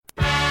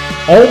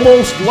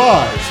Almost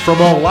live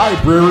from a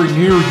library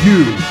near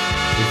you,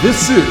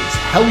 this is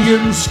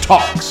Hellions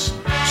Talks,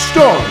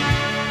 starring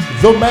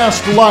the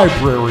masked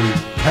library,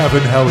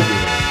 Kevin Hellion.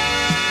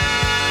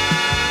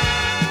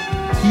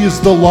 He is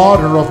the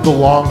lauder of the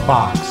long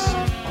box,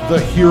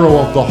 the hero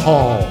of the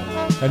hall,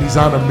 and he's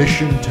on a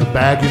mission to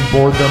bag and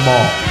board them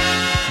all.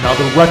 Now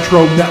the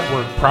Retro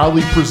Network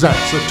proudly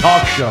presents a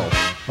talk show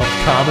of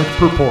comic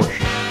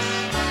proportions.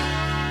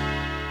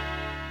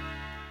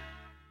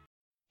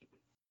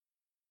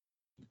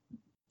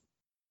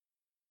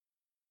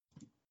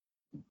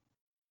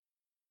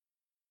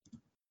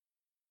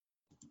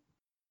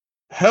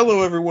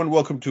 Hello everyone,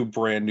 welcome to a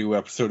brand new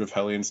episode of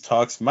Hellions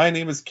Talks. My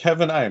name is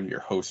Kevin, I am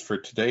your host for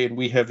today, and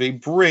we have a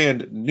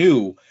brand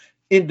new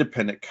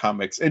independent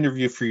comics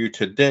interview for you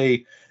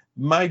today.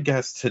 My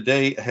guest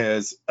today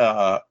has,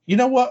 you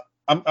know what,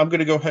 I'm going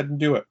to go ahead and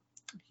do it.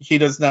 He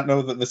does not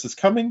know that this is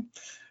coming,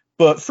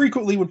 but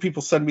frequently when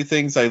people send me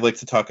things, I like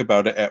to talk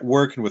about it at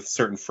work and with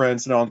certain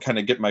friends and all, and kind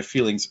of get my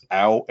feelings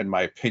out and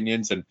my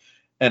opinions, and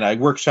I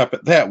workshop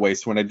it that way,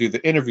 so when I do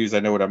the interviews, I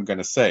know what I'm going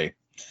to say.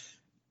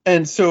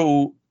 And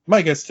so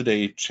my guest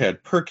today,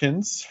 Chad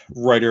Perkins,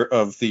 writer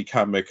of the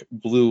comic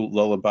Blue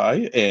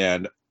Lullaby,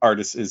 and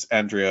artist is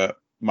Andrea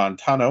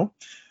Montano.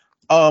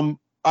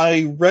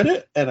 I read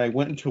it and I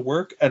went into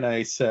work and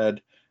I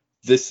said,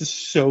 this is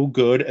so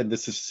good and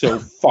this is so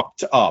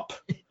fucked up.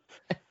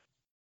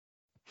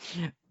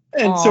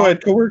 And so I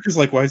had coworkers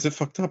like, why is it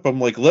fucked up? I'm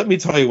like, let me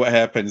tell you what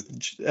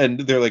happens. And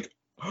they're like,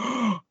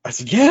 oh. I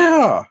said,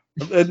 yeah.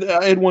 And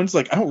I had one's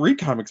like, I don't read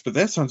comics, but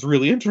that sounds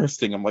really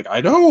interesting. I'm like, I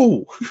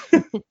know.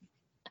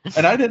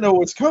 And I didn't know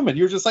what's coming.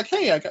 You were just like,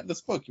 hey, I got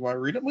this book. You want to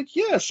read it? I'm like,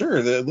 yeah, sure.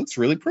 It looks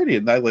really pretty.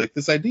 And I like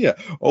this idea.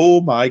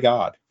 Oh, my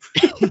God.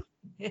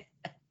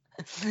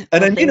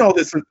 And I mean all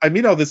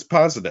this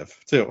positive,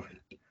 too.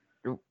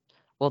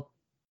 Well,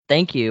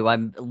 thank you.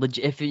 I'm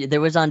if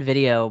there was on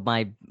video,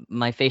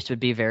 my face would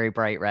be very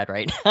bright red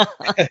right now.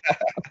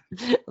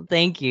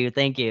 Thank you.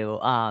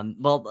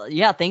 Well,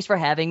 yeah, thanks for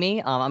having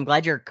me. I'm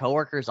glad your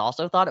coworkers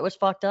also thought it was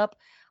fucked up.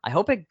 I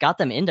hope it got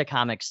them into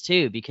comics,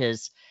 too,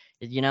 because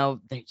you know,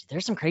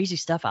 there's some crazy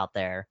stuff out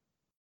there.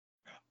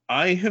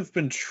 I have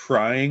been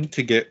trying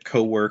to get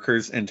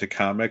coworkers into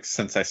comics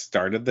since I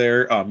started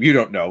there. You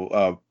don't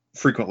know,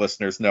 frequent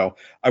listeners know,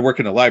 I work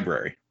in a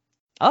library.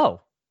 Oh.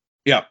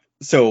 Yeah.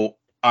 So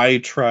I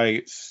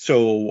try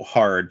so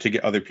hard to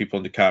get other people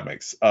into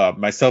comics.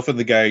 Myself and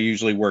the guy I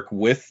usually work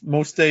with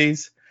most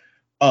days.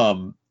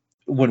 When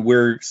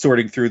we're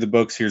sorting through the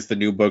books, here's the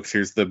new books,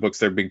 here's the books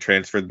that are being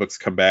transferred, the books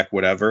come back,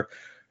 whatever.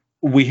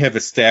 We have a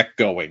stack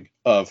going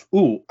of,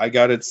 I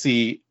gotta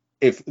see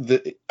if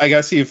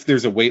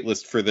there's a wait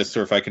list for this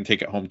or if I can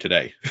take it home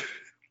today.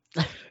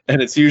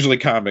 And it's usually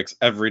comics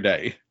every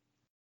day.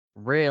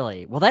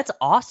 Really? Well, that's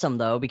awesome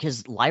though,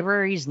 because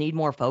libraries need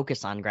more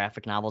focus on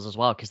graphic novels as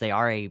well, because they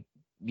are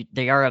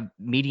a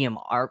medium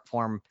art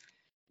form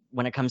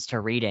when it comes to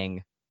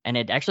reading, and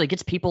it actually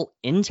gets people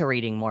into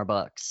reading more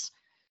books.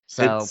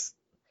 So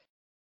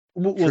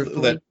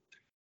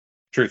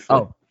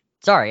truthfully. Oh,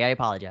 sorry, I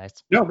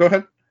apologize. No, go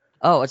ahead.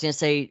 Oh, I was going to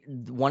say,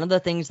 one of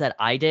the things that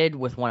I did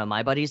with one of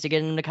my buddies to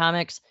get into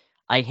comics,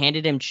 I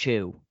handed him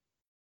Chew.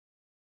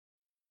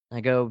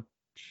 I go,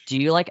 do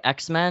you like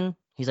X-Men?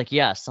 He's like,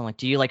 yes. I'm like,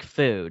 do you like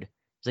food?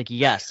 He's like,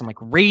 yes. I'm like,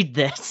 read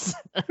this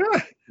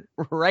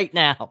right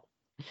now.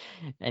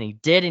 And he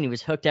did, and he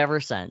was hooked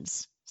ever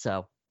since.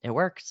 So it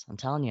works. I'm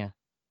telling you,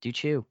 do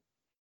Chew.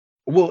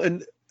 Well,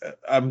 and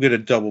I'm going to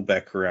double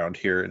back around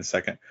here in a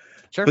second.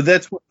 Sure. But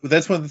that's one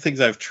of the things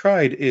I've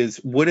tried is,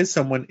 what is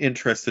someone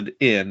interested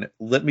in?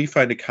 Let me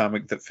find a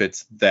comic that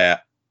fits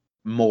that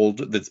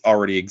mold that's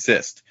already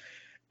exists.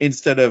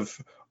 Instead of,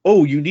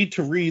 you need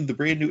to read the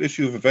brand new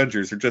issue of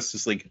Avengers or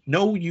Justice League.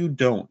 No, you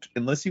don't.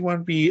 Unless you want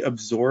to be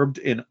absorbed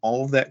in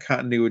all of that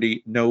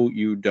continuity, no,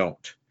 you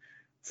don't.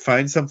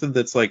 Find something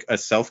that's like a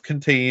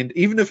self-contained,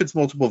 even if it's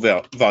multiple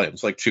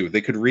volumes, like Chew.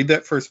 They could read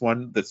that first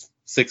one that's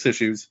 6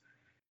 issues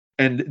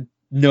and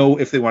know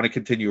if they want to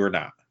continue or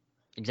not.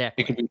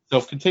 Exactly. It can be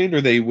self-contained,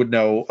 or they would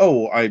know,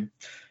 I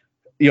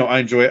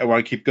enjoy it, I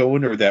want to keep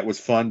going, or that was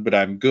fun, but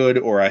I'm good,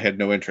 or I had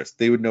no interest.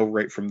 They would know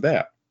right from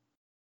that.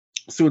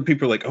 So when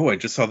people are like, I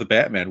just saw the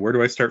Batman, where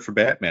do I start for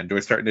Batman? Do I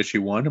start in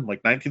issue 1? I'm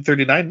like,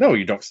 1939? No,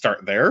 you don't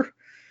start there.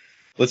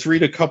 Let's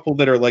read a couple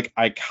that are like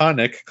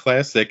iconic,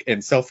 classic,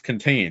 and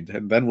self-contained,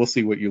 and then we'll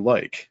see what you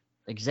like.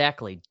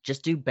 Exactly.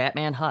 Just do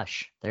Batman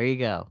Hush. There you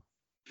go.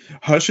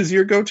 Hush is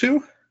your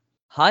go-to?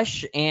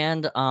 Hush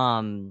and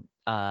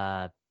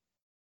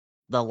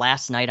The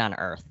Last Night on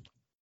Earth.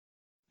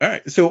 All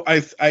right, so I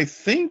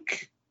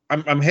think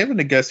I'm having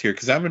a guess here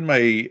because I'm in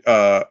my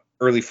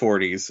early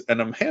 40s,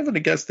 and I'm having a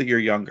guess that you're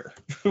younger.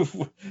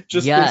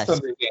 Just based on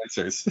the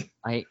answers.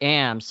 I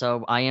am.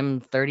 So I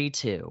am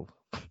 32.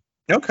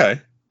 Okay,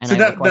 and so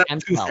not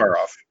too far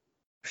off.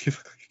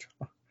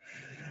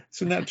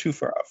 So not too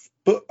far off.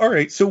 But all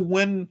right, so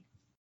when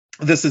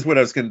this is what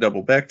I was going to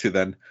double back to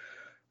then.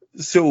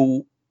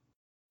 So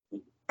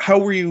how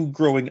were you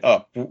growing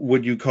up?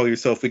 Would you call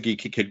yourself a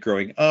geeky kid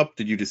growing up?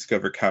 Did you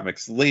discover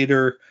comics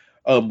later?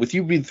 With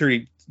you being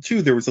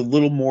 32, there was a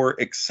little more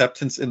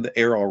acceptance in the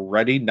air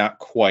already, not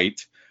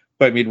quite.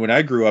 But I mean, when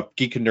I grew up,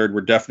 geek and nerd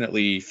were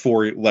definitely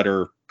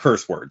 4-letter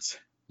curse words.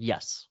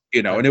 Yes.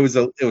 And it was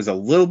a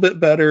little bit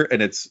better,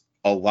 and it's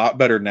a lot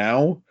better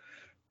now.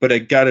 But I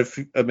gotta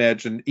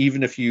imagine,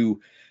 even if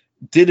you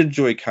did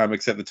enjoy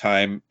comics at the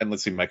time, and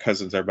let's see, my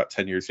cousins are about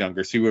 10 years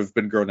younger, so you have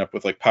been growing up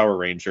with like Power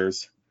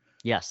Rangers.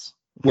 Yes.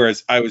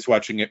 Whereas I was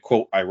watching it,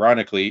 quote,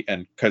 ironically,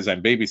 and because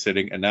I'm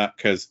babysitting and not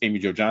because Amy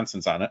Jo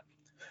Johnson's on it.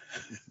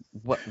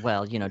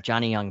 Well,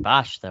 Johnny Young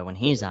Bosch, though, when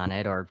he's on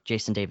it, or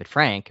Jason David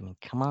Frank, I mean,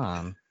 come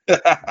on.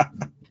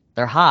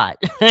 They're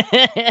hot.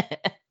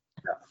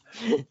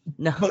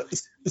 No.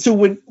 So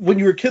when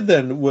you were a kid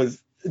then,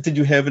 did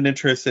you have an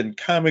interest in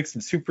comics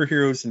and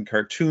superheroes and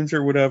cartoons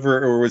or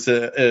whatever, or was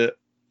it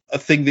a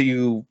thing that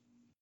you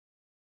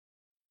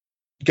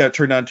got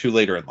turned on to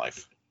later in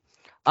life?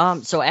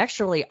 So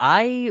actually,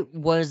 I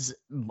was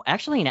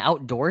actually an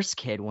outdoors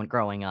kid when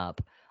growing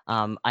up.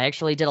 I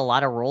actually did a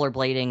lot of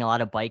rollerblading, a lot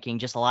of biking,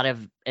 just a lot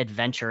of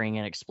adventuring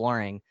and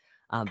exploring.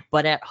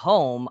 But at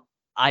home,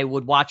 I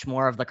would watch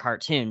more of the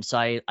cartoons. So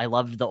I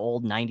loved the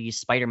old 90s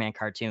Spider-Man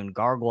cartoon,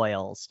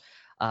 Gargoyles.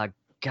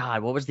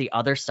 God, what was the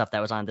other stuff that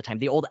was on at the time?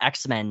 The old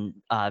X-Men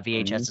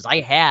VHSs.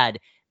 I had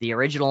the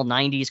original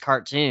 90s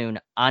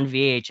cartoon on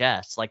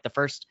VHS. Like the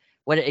first,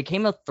 it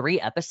came with 3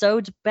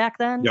 episodes back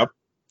then? Yep.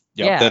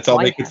 Yeah, that's all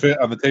they could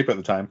fit on the tape at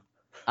the time.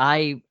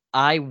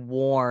 I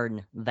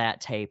worn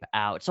that tape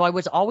out. So I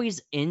was always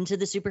into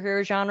the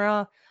superhero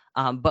genre,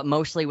 but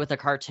mostly with the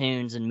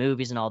cartoons and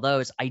movies and all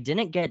those. I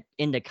didn't get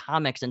into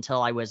comics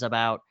until I was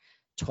about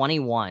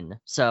 21.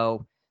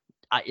 So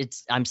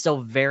I'm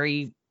still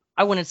very,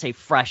 I wouldn't say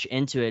fresh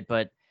into it,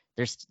 but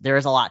there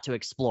is a lot to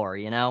explore,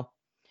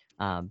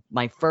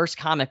 My first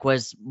comic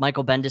was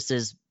Michael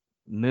Bendis's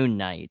Moon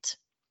Knight.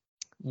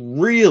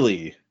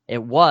 Really?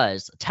 It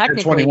was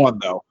technically at 21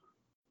 though.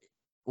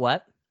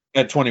 What?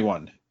 At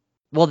 21.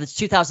 Well, it's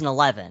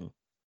 2011.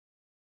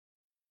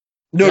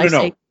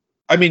 No.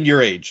 I mean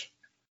your age.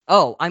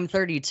 Oh, I'm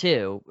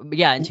 32.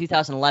 Yeah, in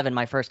 2011,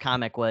 my first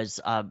comic was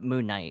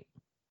Moon Knight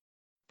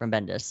from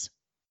Bendis.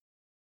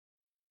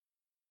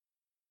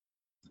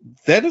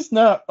 That is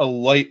not a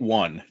light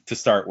one to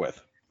start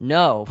with.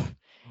 No,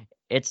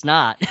 it's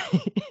not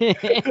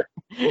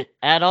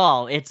at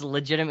all. It's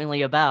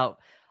legitimately about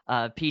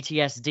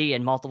PTSD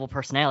and multiple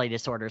personality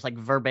disorders, like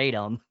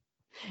verbatim.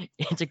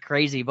 It's a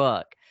crazy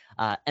book.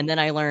 And then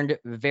I learned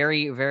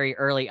very, very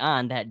early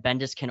on that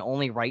Bendis can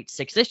only write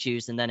 6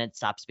 issues and then it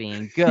stops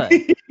being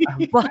good.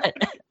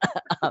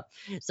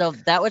 So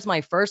that was my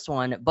first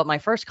one. But my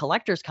first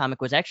collector's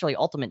comic was actually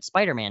Ultimate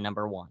Spider-Man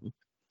 #1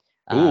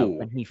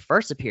 when he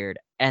first appeared.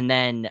 And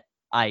then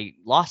I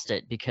lost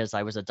it because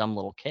I was a dumb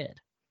little kid.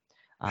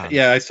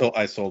 Yeah, I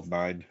sold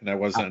mine, and I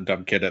wasn't a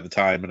dumb kid at the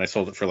time, and I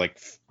sold it for like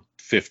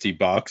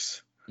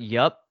 $50.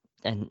 Yep.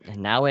 And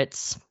now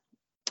it's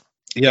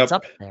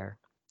up there.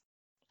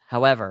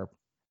 However,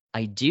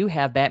 I do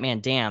have Batman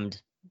Damned,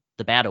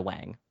 the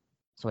Batawang.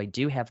 So I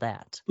do have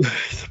that.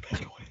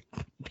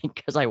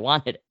 Because I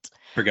wanted it.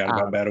 Forgot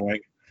about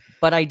Batawang.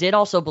 But I did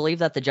also believe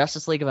that the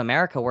Justice League of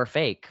America were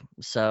fake.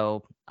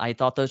 So I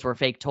thought those were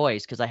fake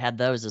toys because I had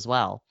those as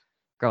well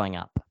growing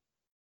up.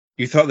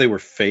 You thought they were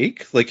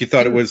fake? Like you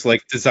thought it was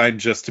like designed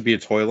just to be a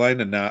toy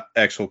line and not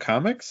actual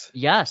comics?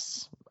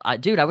 Yes.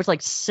 Dude, I was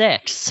like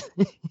 6.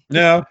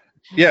 No.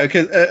 Yeah,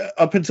 because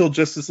up until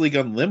Justice League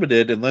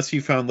Unlimited, unless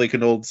you found like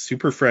an old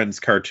Super Friends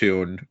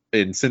cartoon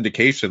in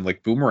syndication,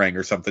 like Boomerang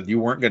or something, you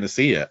weren't going to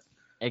see it.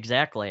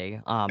 Exactly.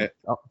 I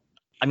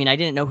mean, I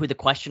didn't know who the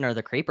Questioner or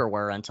the Creeper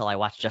were until I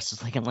watched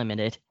Justice League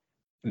Unlimited.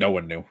 No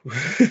one knew.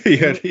 You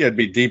had to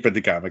be deep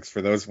into comics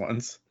for those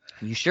ones.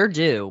 You sure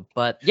do.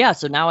 But yeah,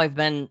 so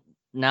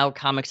now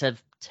comics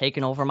have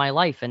taken over my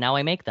life, and now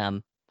I make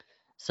them.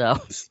 So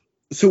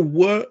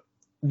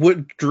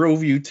what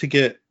drove you to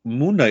get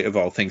Moon Knight of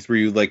all things? Were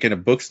you like in a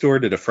bookstore?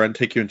 Did a friend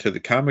take you into the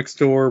comic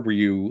store? Were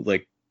you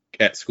like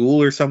at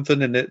school or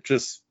something and it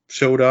just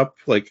showed up?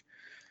 Like,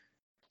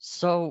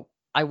 so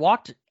I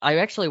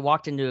actually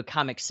walked into a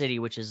Comic City,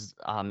 which is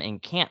in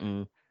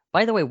Canton.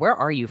 By the way, where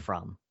are you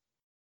from?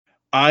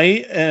 I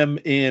am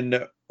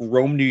in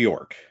Rome, New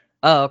York.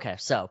 Oh, okay.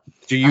 So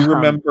do you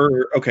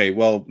remember? Okay,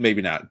 well,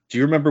 maybe not. Do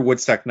you remember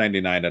Woodstock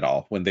 99 at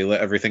all when they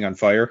lit everything on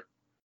fire?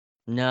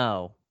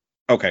 No.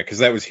 Okay, because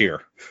that was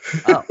here.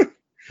 Oh,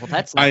 well,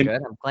 that's not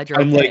good. I'm glad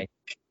you're okay.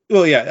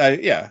 Well,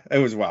 yeah, it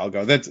was a while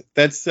ago. That's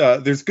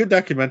there's good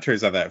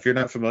documentaries on that. If you're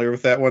not familiar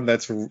with that one,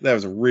 that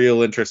was a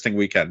real interesting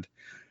weekend.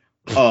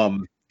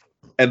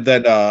 And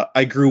then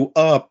I grew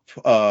up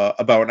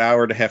about an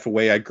hour and a half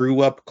away. I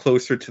grew up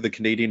closer to the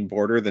Canadian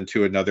border than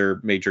to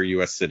another major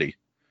U.S. city.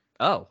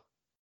 Oh.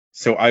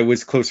 So I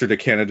was closer to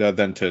Canada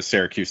than to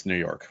Syracuse, New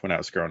York, when I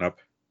was growing up.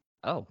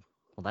 Oh,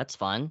 well, that's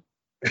fun.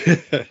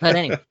 But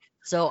anyway,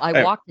 so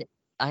I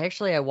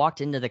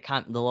walked into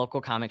the local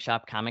comic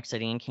shop, Comic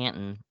City in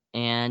Canton,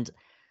 and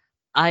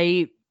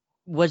I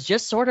was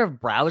just sort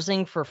of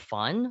browsing for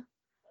fun.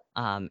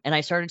 And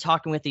I started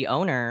talking with the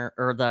owner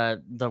or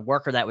the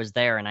worker that was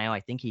there, and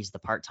I think he's the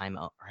part-time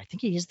owner. I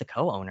think he is the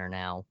co-owner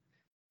now.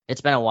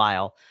 It's been a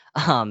while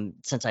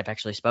since I've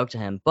actually spoke to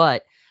him,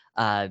 but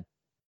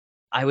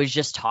I was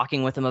just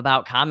talking with him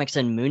about comics,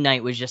 and Moon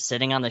Knight was just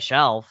sitting on the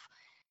shelf,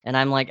 and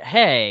I'm like,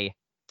 hey,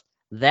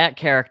 that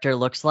character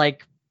looks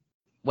like,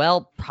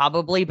 well,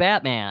 probably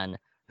Batman.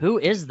 Who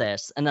is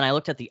this? And then I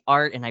looked at the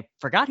art, and I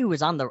forgot who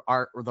was on the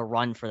art or the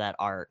run for that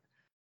art.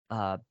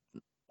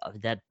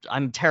 That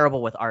I'm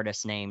terrible with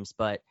artist names,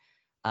 but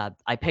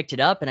I picked it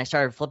up and I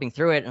started flipping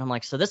through it, and I'm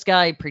like, so this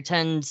guy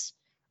pretends,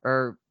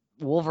 or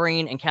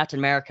Wolverine and Captain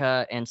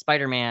America and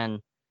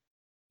Spider-Man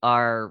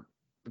are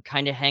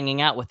kind of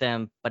hanging out with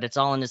him, but it's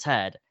all in his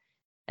head.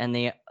 And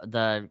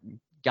the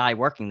guy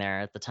working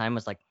there at the time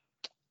was like,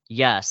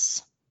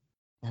 yes.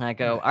 And I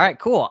go, all right,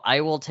 cool.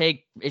 I will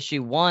take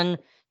issue 1,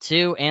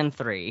 2, and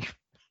 3.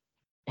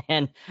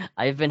 And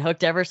I've been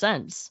hooked ever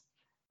since.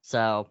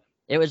 So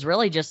it was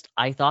really just,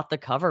 I thought the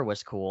cover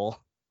was cool.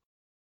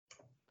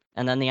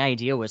 And then the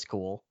idea was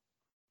cool.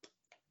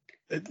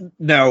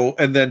 Now,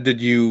 and then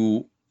did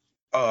you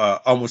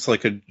almost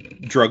like a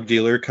drug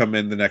dealer come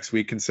in the next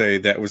week and say,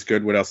 that was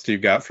good, what else do you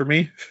got for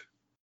me?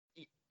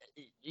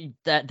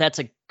 That's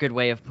a good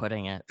way of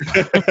putting it.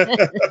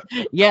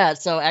 Yeah,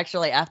 so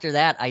actually after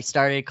that I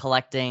started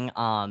collecting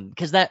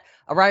because that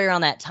right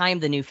around that time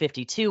the New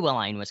 52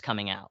 line was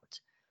coming out.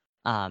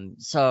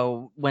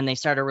 So when they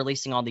started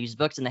releasing all these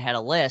books and they had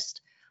a list,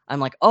 I'm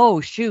like,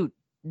 oh shoot,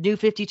 New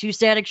 52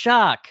 Static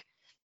Shock.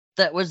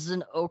 That was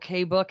an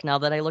okay book now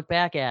that I look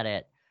back at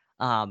it.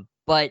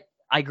 But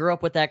I grew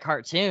up with that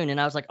cartoon and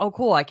I was like, oh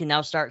cool, I can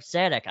now start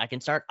Static. I can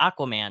start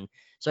Aquaman.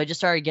 So I just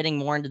started getting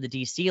more into the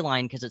DC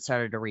line because it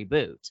started to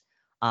reboot.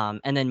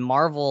 And then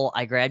Marvel,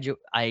 I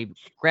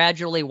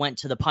gradually went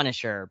to the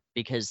Punisher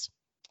because,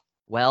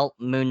 well,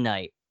 Moon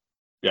Knight.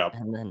 Yeah.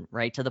 And then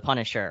right to the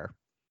Punisher.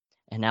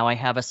 And now I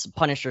have a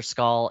Punisher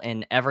skull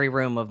in every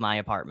room of my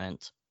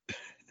apartment.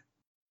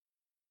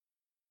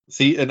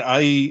 See, and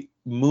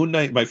Moon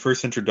Knight, my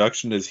first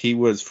introduction is he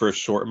was for a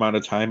short amount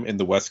of time in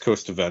the West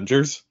Coast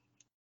Avengers.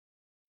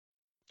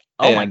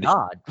 Oh my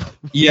God.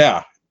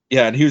 Yeah.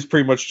 Yeah, and he was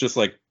pretty much just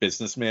like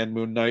businessman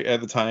Moon Knight at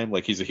the time.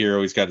 Like, he's a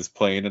hero, he's got his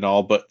plane and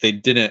all, but they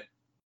didn't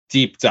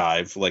deep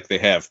dive like they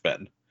have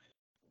been.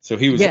 So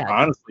he was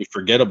honestly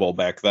forgettable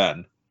back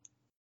then.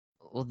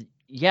 Well,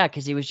 yeah,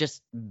 because he was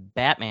just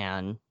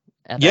Batman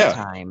at that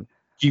time.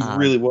 He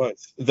really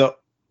was. The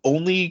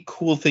only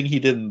cool thing he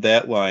did in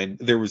that line,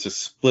 there was a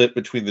split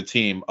between the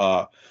team.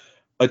 A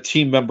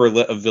team member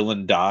let a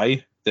villain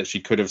die that she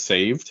could have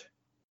saved.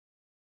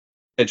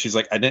 And she's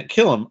like, I didn't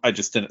kill him, I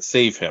just didn't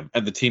save him.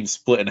 And the team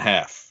split in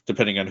half,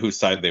 depending on whose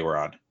side they were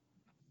on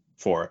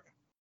for it.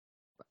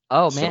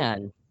 Oh,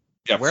 man.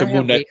 Yeah, where so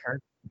have we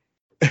heard?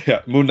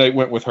 Yeah, Moon Knight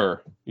went with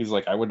her. He's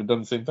like, I would have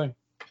done the same thing.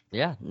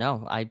 Yeah,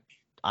 no, I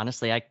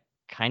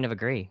kind of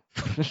agree.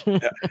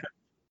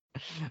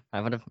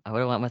 I would have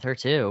went with her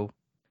too.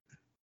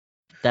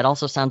 That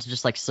also sounds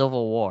just like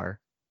Civil War.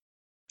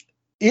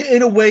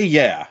 In a way,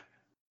 yeah.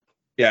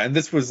 Yeah, and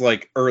this was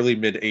like early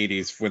mid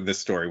 80s when this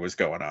story was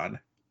going on.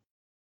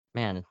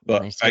 Man,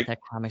 when they say that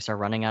comics are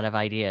running out of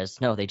ideas,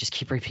 no, they just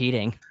keep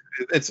repeating.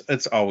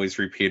 It's always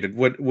repeated.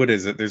 What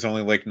is it? There's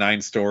only like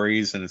 9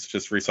 stories, and it's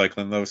just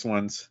recycling those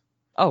ones.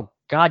 Oh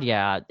God,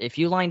 yeah. If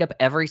you lined up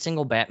every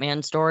single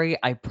Batman story,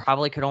 I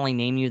probably could only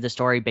name you the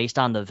story based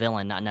on the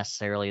villain, not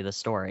necessarily the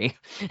story,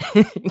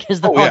 because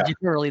they're all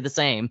generally the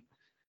same.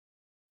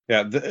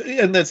 Yeah,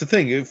 and that's the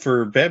thing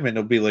for Batman.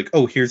 It'll be like,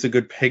 oh, here's a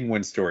good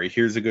Penguin story,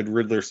 here's a good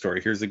Riddler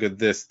story, here's a good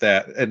this,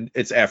 that, and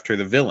it's after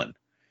the villain.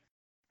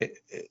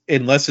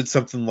 Unless it's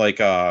something like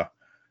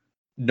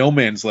No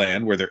Man's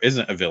Land, where there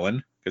isn't a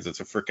villain because it's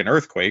a freaking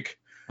earthquake.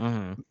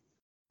 Mm-hmm.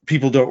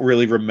 People don't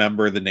really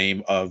remember the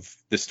name of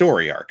the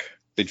story arc.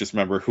 They just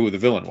remember who the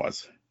villain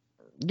was.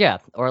 Yeah,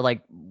 or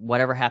like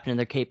whatever happened in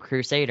the Cape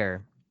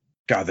Crusader.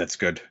 God, that's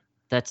good.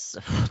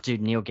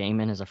 Dude, Neil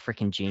Gaiman is a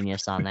freaking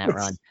genius on that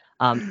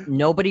run.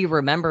 Nobody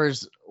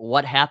remembers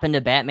what happened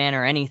to Batman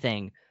or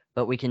anything,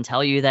 but we can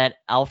tell you that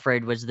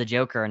Alfred was the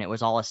Joker and it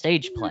was all a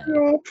stage play.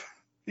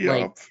 Yep.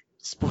 Like,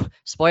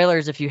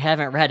 spoilers if you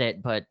haven't read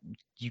it, but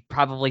you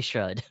probably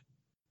should.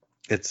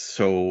 It's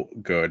so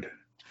good.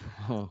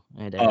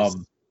 It is.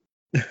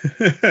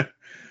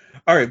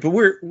 All right, but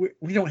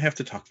we don't have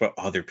to talk about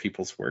other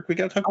people's work. We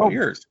got to talk about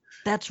yours.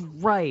 That's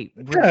right.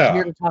 We're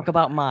here to talk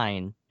about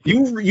mine.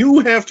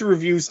 You have to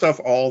review stuff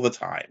all the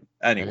time.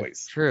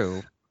 Anyways.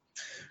 True.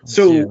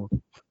 So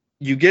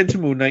you get into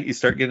Moon Knight, you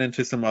start getting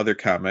into some other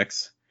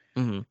comics.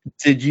 Mm-hmm.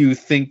 Did you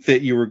think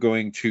that you were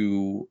going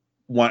to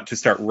want to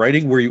start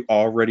writing? Were you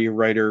already a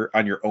writer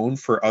on your own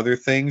for other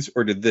things,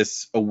 or did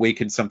this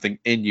awaken something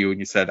in you and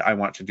you said, I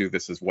want to do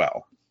this as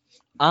well?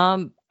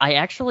 I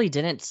actually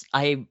didn't.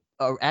 I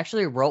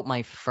actually wrote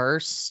my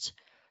first,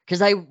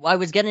 because I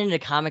was getting into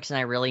comics and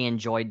I really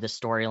enjoyed the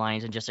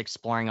storylines and just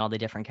exploring all the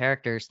different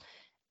characters.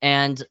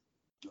 And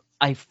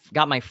I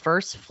got my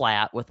first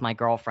flat with my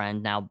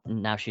girlfriend.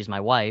 Now she's my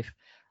wife.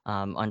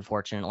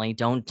 Unfortunately,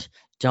 don't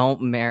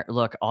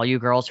look, all you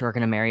girls who are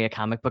going to marry a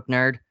comic book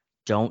nerd,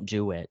 don't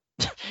do it.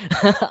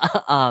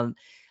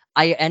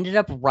 I ended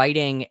up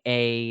writing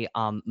a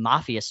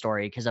mafia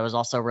story because I was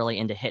also really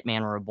into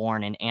Hitman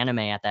Reborn and anime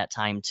at that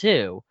time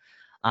too.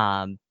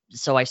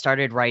 So I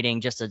started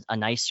writing just a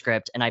nice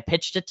script, and I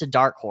pitched it to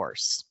Dark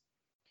Horse,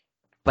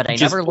 but I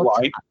Just never looked.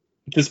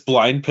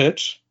 blind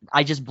pitch.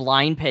 I just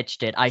blind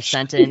pitched it. I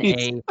sent in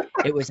Jeez.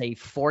 it was a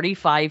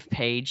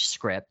 45-page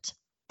script.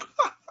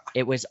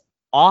 It was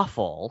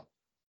awful.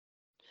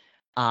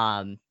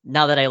 Now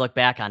that I look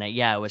back on it,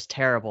 yeah, it was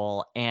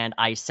terrible. And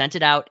I sent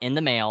it out in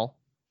the mail,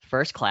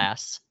 first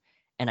class,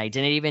 and I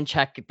didn't even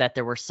check that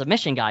there were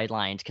submission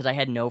guidelines because I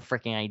had no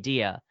freaking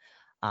idea.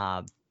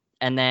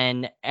 And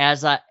then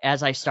as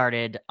I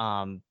started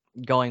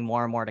going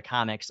more and more to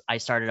comics, I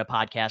started a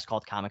podcast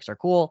called Comics Are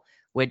Cool,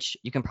 which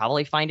you can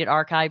probably find it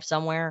archived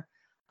somewhere,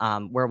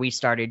 where we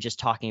started just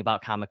talking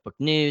about comic book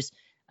news.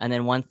 And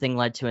then one thing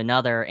led to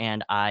another,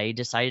 and I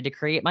decided to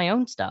create my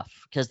own stuff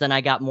because then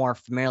I got more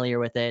familiar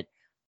with it.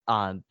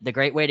 The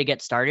great way to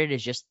get started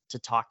is just to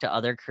talk to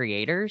other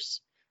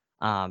creators,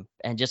 and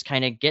just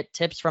kind of get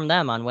tips from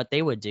them on what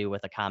they would do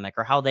with a comic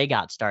or how they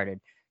got started.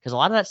 Because a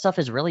lot of that stuff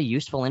is really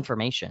useful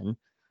information.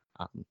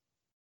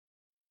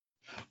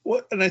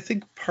 Well, and I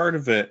think part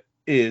of it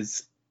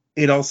is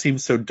it all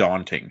seems so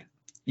daunting.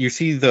 You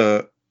see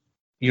the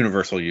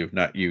Universal you,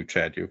 not you,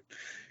 Chad,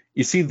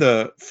 you see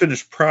the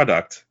finished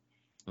product,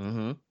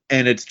 Mm-hmm.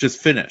 and it's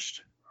just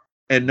finished.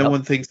 And no Yep.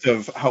 one thinks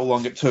of how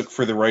long it took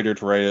for the writer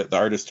to write it, the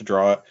artist to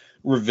draw it,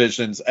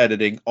 revisions,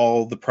 editing,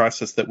 all the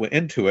process that went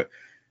into it.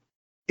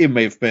 It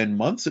may have been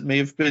months, it may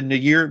have been a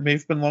year, it may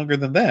have been longer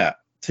than that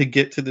to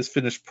get to this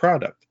finished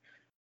product.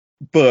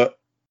 But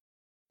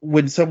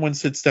when someone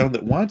sits down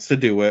that wants to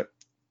do it,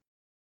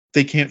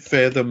 they can't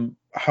fathom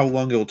how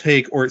long it'll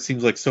take, or it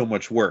seems like so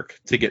much work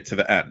to get to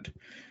the end.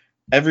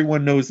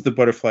 Everyone knows the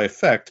butterfly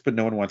effect, but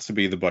no one wants to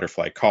be the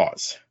butterfly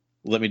cause.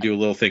 Let me do a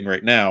little thing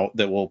right now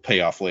that will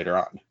pay off later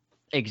on.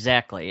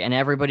 Exactly. And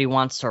everybody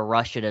wants to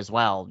rush it as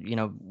well. You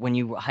know, when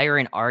you hire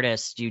an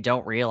artist, you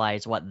don't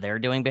realize what they're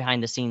doing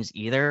behind the scenes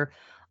either.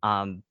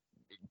 I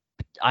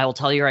will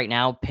tell you right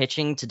now,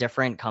 pitching to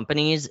different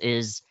companies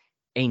is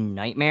a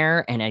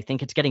nightmare, and I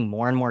think it's getting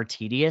more and more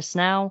tedious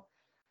now.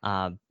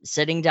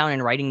 Sitting down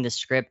and writing the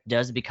script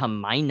does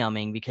become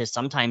mind-numbing because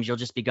sometimes you'll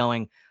just be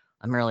going,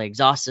 I'm really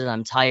exhausted,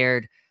 I'm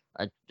tired,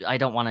 I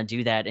don't want to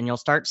do that, and you'll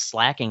start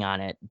slacking on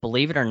it.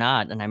 Believe it or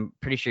not, and I'm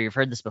pretty sure you've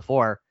heard this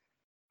before,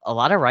 a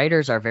lot of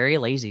writers are very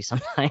lazy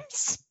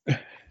sometimes.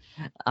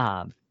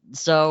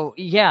 So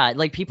yeah,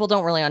 like people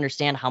don't really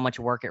understand how much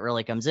work it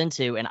really comes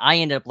into. And I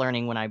ended up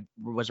learning when I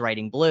was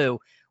writing Blue,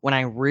 when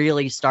I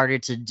really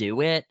started to do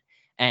it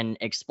and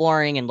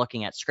exploring and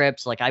looking at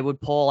scripts, like I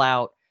would pull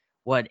out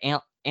what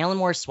Alan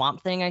Moore's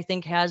Swamp Thing, I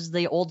think, has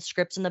the old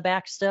scripts in the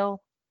back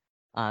still.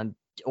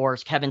 Or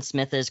Kevin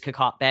Smith's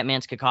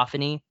Batman's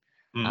Cacophony.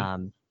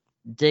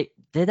 Did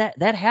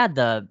that had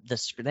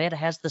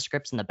has the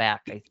scripts in the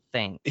back, I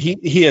think.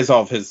 He has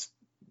all of his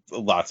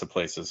lots of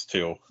places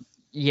too.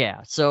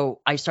 Yeah, so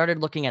I started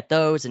looking at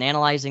those and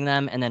analyzing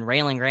them, and then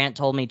Raylan Grant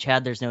told me,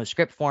 Chad, there's no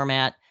script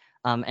format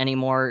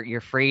anymore. You're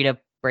free to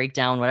break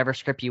down whatever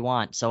script you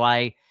want. So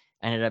I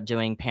ended up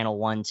doing panel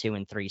 1, 2,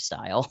 and 3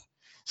 style.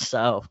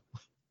 So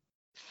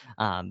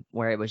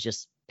where it was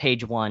just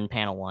page 1,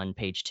 panel 1,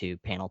 page 2,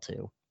 panel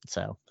 2.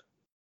 So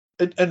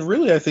and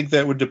really, I think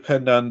that would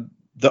depend on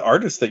the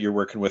artist that you're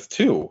working with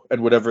too,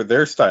 and whatever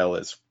their style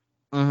is.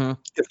 Mm-hmm.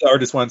 If the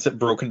artist wants it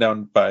broken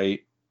down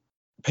by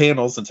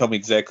panels and tell me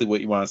exactly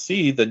what you want to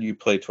see, then you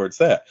play towards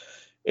that.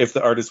 If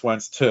the artist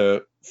wants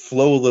to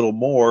flow a little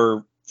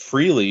more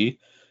freely,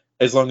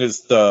 as long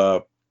as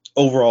the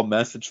overall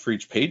message for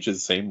each page is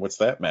the same, what's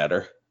that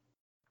matter?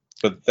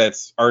 But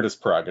that's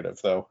artist prerogative,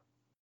 though.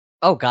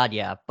 Oh God,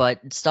 yeah.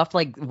 But stuff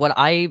like what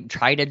I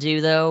try to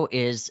do though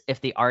is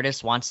if the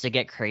artist wants to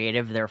get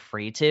creative, they're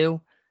free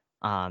to.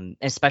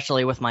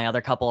 Especially with my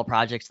other couple of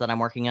projects that I'm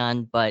working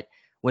on. But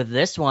with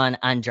this one,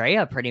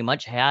 Andrea pretty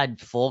much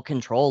had full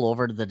control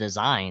over the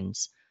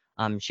designs.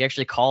 She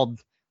actually called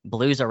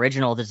Blue's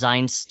original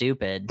design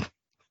stupid.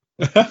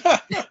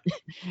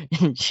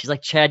 She's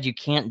like, Chad, you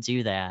can't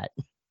do that.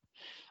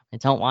 I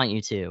don't want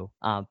you to.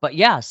 But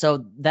yeah,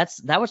 so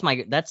that's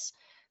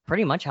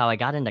pretty much how I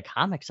got into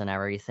comics and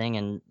everything.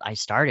 And I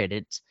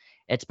started.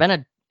 It's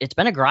been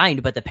a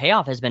grind, but the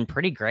payoff has been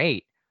pretty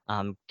great.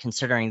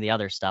 Considering the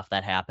other stuff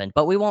that happened,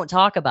 but we won't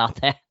talk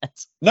about that.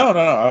 No.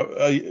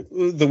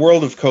 The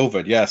world of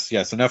COVID.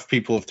 Yes. Enough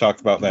people have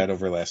talked about that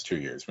over the last 2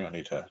 years. We don't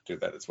need to do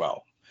that as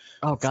well.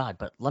 Oh God,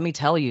 but let me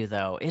tell you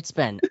though, it's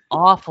been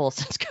awful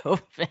since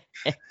COVID.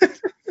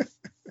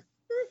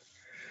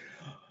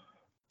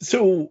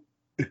 So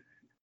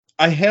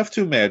I have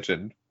to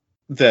imagine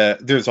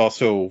that there's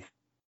also,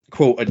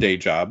 quote, a day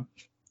job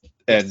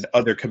and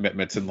other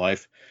commitments in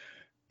life.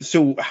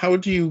 So how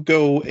do you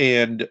go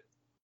and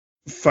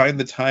find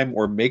the time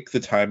or make the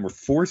time or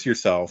force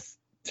yourself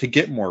to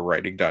get more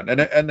writing done?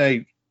 And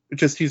I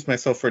just use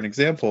myself for an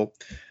example.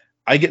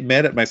 I get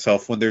mad at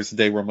myself when there's a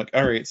day where I'm like,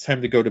 all right, it's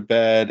time to go to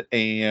bed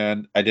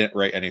and I didn't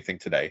write anything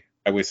today.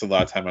 I wasted a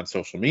lot of time on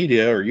social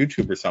media or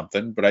YouTube or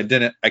something, but I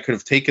didn't. I could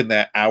have taken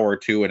that hour or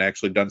two and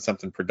actually done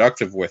something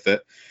productive with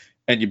it,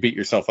 and you beat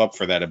yourself up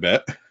for that a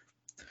bit.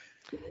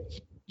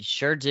 You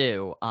sure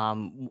do.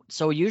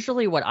 So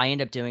usually what I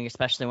end up doing,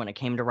 especially when it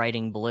came to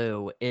writing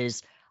Blue,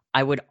 is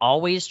I would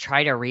always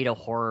try to read a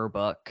horror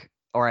book,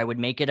 or I would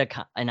make it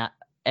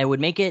I would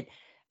make it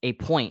a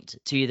point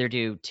to either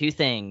do two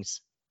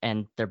things,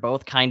 and they're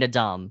both kind of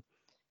dumb.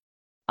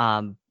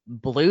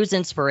 Blue's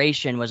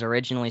inspiration was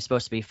originally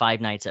supposed to be Five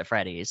Nights at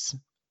Freddy's.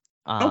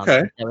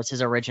 Okay. That was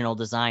his original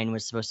design,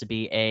 was supposed to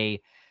be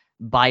a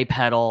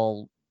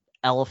bipedal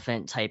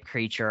elephant type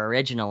creature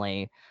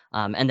originally.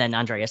 And then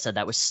Andrea said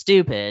that was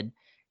stupid.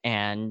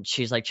 And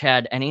she's like,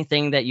 Chad,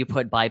 anything that you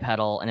put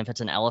bipedal, and if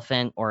it's an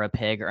elephant or a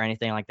pig or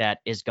anything like that,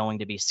 is going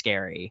to be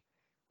scary.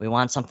 We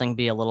want something to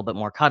be a little bit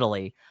more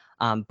cuddly.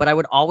 But I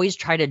would always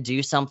try to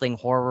do something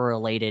horror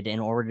related in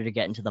order to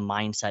get into the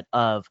mindset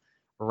of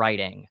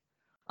writing.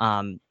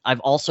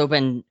 I've also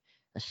been,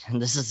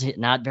 this is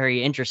not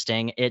very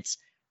interesting,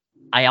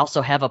 I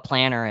also have a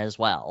planner as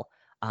well.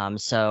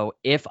 So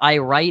if I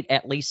write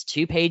at least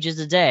 2 pages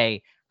a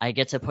day, I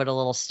get to put a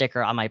little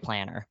sticker on my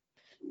planner.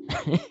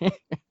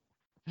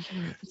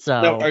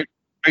 So Now,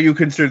 are you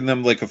considering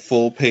them like a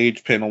full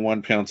page, panel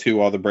 1, panel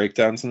 2, all the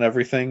breakdowns and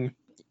everything?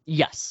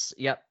 yes,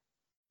 yep.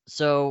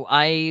 So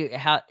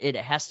it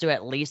has to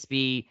at least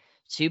be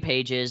 2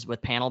 pages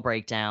with panel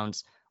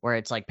breakdowns, where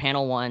it's like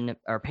panel 1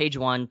 or page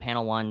 1,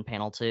 panel 1,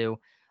 panel 2,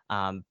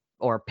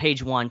 or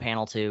page 1,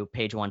 panel 2,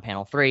 page 1,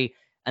 panel 3,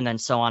 and then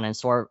so on and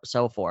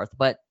so forth.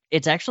 But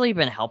it's actually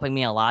been helping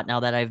me a lot now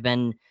that I've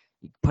been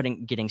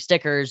getting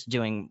stickers,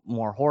 doing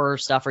more horror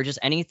stuff, or just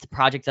any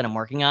project that I'm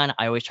working on.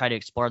 I always try to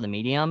explore the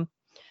medium.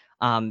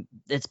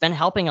 It's been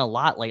helping a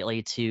lot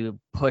lately to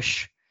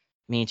push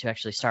me to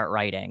actually start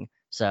writing.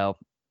 So,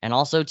 and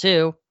also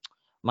too,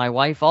 my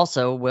wife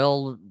also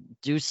will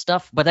do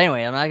stuff. But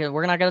anyway,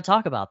 we're not going to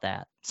talk about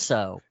that.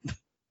 So,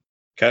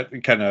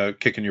 Kind of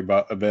kicking your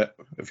butt a bit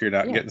if you're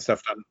not getting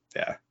stuff done.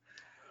 Yeah.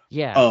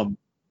 Yeah.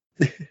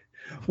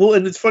 Well,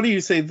 and it's funny you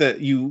say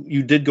that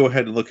you did go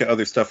ahead and look at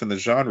other stuff in the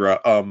genre.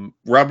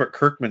 Robert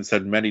Kirkman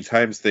said many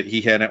times that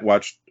he hadn't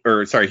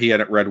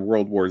read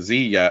World War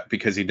Z yet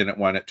because he didn't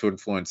want it to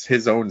influence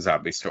his own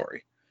zombie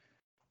story.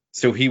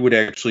 So he would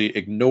actually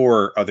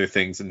ignore other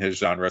things in his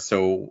genre,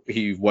 so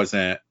he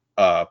wasn't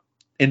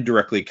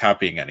indirectly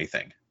copying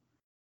anything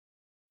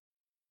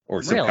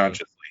or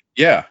subconsciously.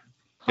 Really? Yeah.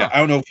 Huh. Yeah. I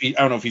don't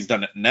know if he's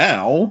done it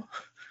now.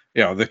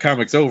 You know, the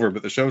comic's over,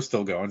 but the show's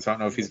still going, so I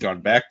don't know if he's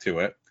gone back to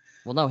it.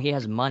 Well, no, he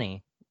has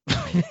money.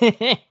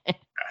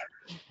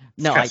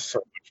 No, so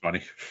much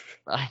money.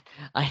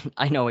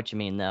 I know what you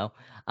mean, though.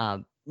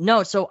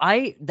 No, so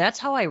that's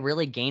how I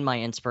really gain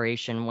my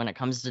inspiration when it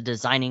comes to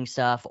designing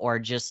stuff, or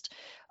just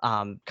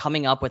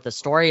coming up with the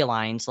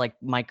storylines. Like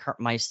my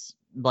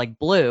like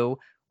Blue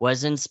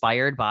was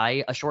inspired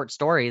by a short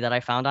story that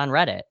I found on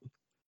Reddit.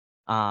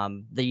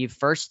 The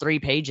first 3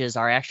 pages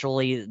are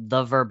actually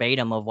the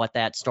verbatim of what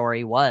that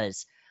story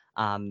was.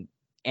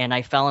 And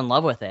I fell in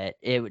love with it.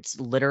 It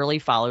literally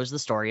follows the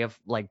story of,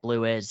 like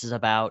Blue is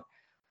about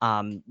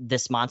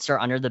this monster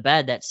under the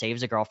bed that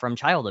saves a girl from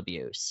child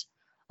abuse.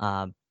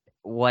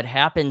 What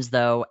happens,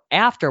 though,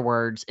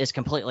 afterwards is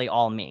completely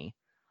all me.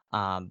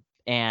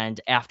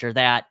 And after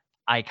that,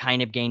 I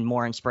kind of gained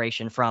more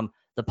inspiration from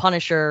The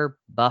Punisher,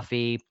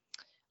 Buffy.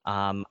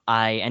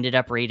 I ended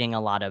up reading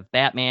a lot of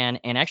Batman,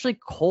 and actually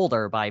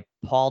Colder by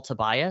Paul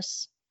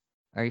Tobias.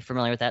 Are you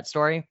familiar with that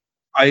story?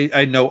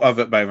 I know of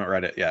it, but I haven't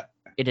read it yet.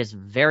 It is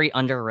very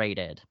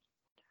underrated.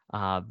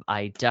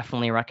 I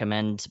definitely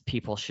recommend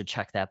people should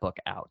check that book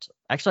out.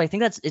 Actually, I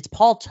think it's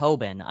Paul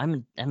Tobin.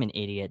 I'm an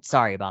idiot.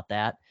 Sorry about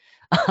that.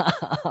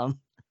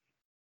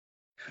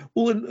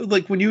 Well,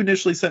 like when you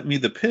initially sent me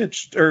the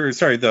pitch, or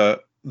sorry,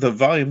 the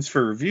volumes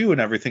for review and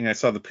everything, I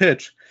saw the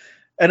pitch,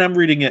 and I'm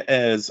reading it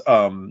as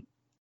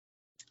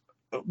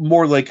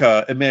more like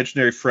a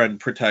imaginary friend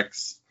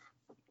protects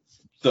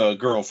the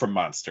girl from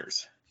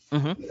monsters.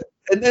 Mm-hmm.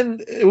 And then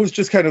it was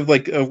just kind of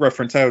like a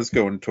reference I was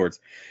going towards.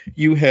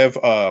 You have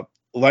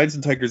Lions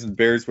and Tigers and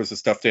Bears was a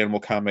stuffed animal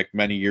comic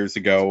many years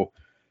ago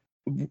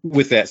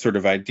with that sort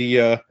of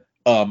idea.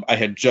 I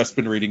had just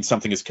been reading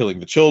Something is Killing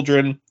the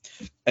Children,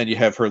 and you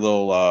have her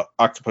little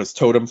octopus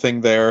totem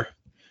thing there.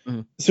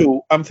 Mm-hmm.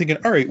 So I'm thinking,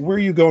 all right, where are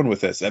you going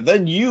with this? And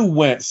then you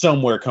went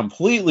somewhere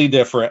completely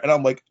different, and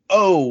I'm like,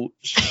 oh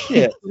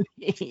shit.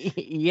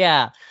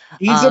 Yeah.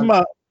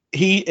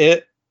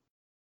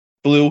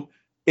 Blue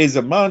is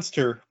a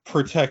monster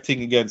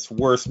protecting against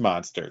worse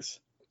monsters.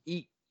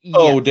 Yeah.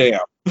 Oh,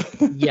 damn.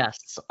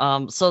 Yes.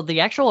 So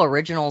the actual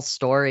original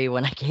story,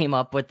 when I came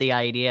up with the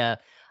idea,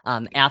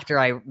 after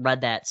I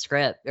read that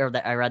script, or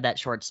I read that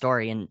short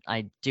story, and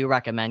I do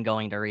recommend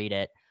going to read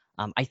it.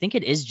 I think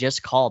it is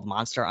just called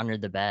Monster Under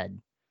the Bed.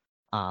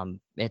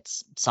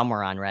 It's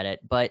somewhere on Reddit.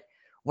 But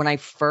when I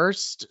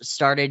first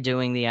started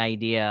doing the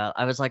idea,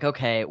 I was like,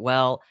 okay,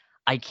 well,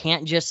 I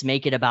can't just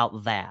make it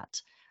about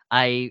that.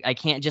 I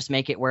can't just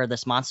make it where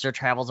this monster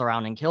travels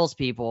around and kills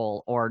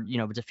people, or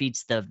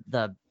defeats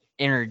the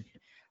inner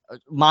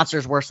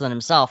monster's worse than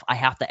himself. I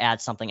have to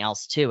add something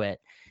else to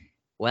it.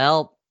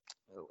 Well,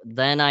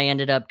 then I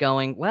ended up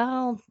going,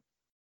 well,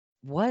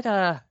 what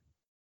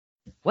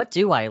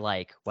do I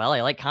like? Well,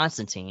 I like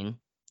Constantine.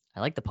 I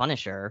like the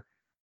Punisher.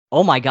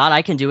 Oh my God,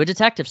 I can do a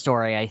detective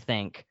story, I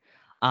think.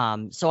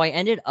 So I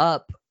ended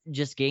up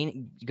just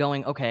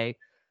going, okay,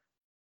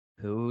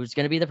 who's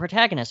going to be the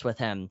protagonist with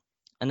him?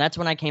 And that's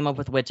when I came up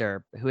with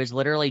Witter, who is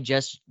literally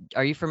just,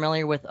 are you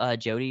familiar with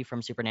Jodie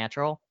from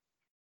Supernatural?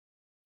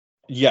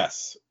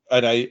 Yes.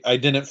 And I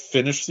didn't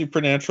finish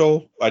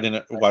Supernatural. I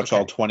didn't watch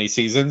all 20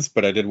 seasons,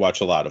 but I did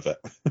watch a lot of it.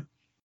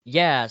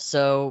 Yeah,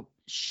 so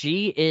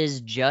she is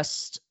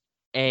just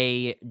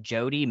a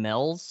Jodie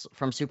Mills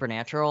from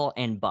Supernatural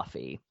and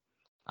Buffy.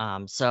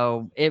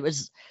 So it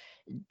was,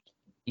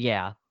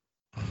 yeah.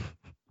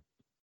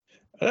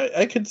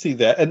 I can see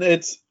that. And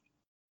it's,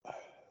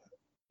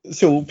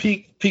 so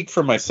peak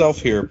for myself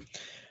here.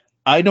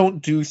 I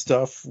don't do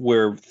stuff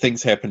where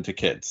things happen to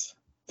kids.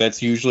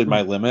 That's usually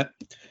my limit.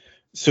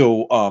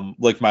 So,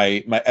 like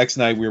my ex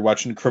and I, we were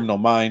watching Criminal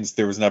Minds.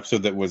 There was an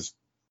episode that was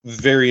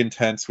very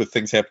intense with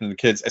things happening to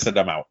kids. I said,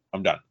 I'm out.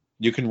 I'm done.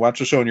 You can watch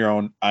the show on your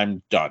own.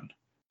 I'm done.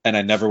 And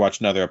I never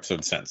watched another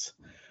episode since.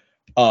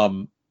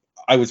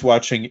 I was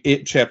watching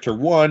It Chapter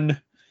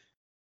 1,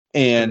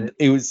 and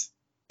it was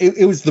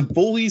the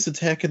bullies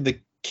attacking the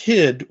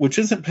kid, which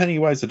isn't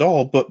Pennywise at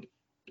all, but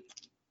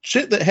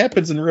shit that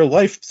happens in real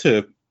life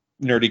to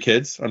nerdy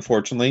kids,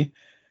 unfortunately.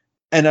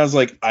 And I was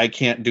like, I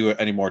can't do it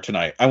anymore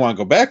tonight. I want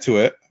to go back to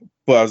it,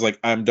 but I was like,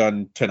 I'm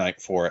done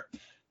tonight for it.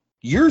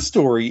 Your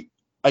story,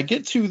 I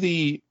get to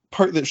the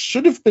part that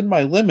should have been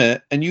my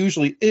limit and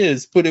usually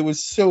is, but it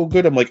was so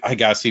good. I'm like, I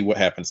gotta see what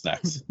happens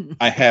next.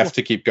 I have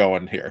to keep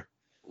going here.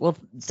 Well,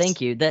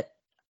 thank you.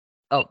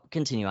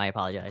 Continue. I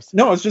apologize.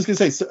 No, I was just gonna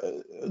say,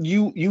 so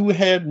you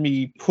had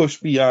me push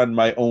beyond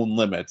my own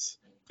limits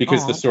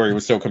because the story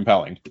was so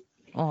compelling.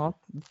 Oh,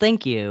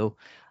 thank you.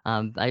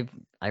 I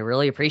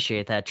really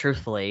appreciate that,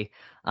 truthfully.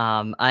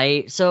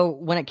 So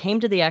when it came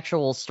to the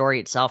actual story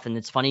itself, and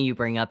it's funny you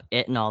bring up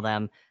It and all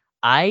them,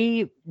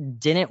 I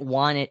didn't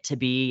want it to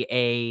be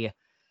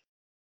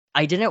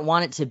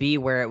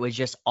where it was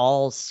just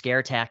all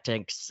scare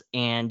tactics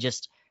and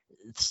just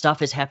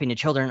stuff is happening to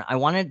children. I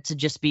wanted it to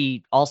just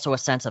be also a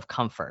sense of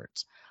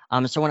comfort.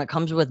 So when it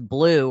comes with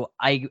Blue,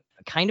 I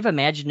kind of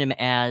imagined him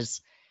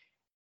as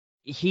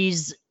he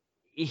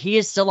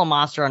is still a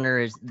monster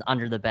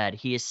under the bed.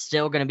 He is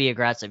still going to be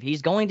aggressive.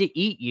 He's going to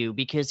eat you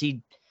because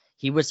he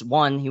was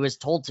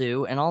told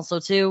to, and also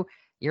two,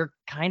 you're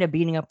kind of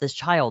beating up this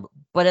child.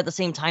 But at the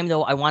same time,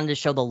 though, I wanted to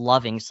show the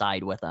loving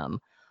side with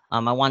him. I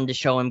wanted to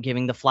show him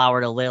giving the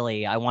flower to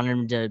Lily. I wanted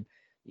him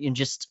to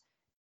just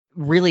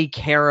really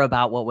care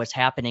about what was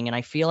happening. And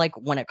I feel like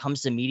when it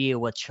comes to media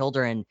with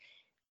children,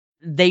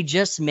 they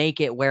just make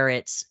it where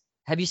it's,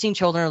 have you seen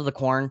Children of the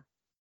Corn?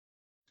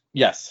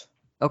 Yes.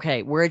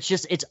 Okay, where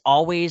it's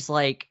always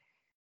like,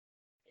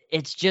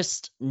 it's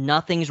just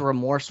nothing's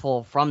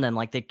remorseful from them.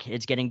 Like the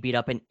kids getting beat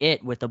up in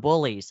It with the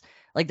bullies.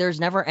 Like there's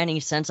never any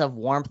sense of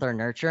warmth or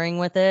nurturing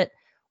with it,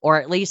 or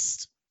at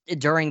least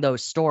during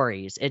those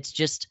stories. It's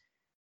just,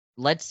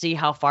 let's see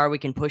how far we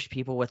can push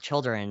people with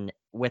children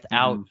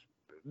without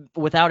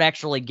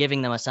actually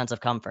giving them a sense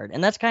of comfort.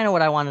 And that's kind of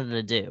what I wanted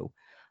to do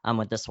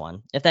with this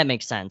one, if that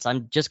makes sense.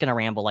 I'm just going to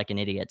ramble like an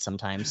idiot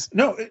sometimes.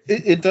 No,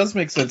 it does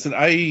make sense. And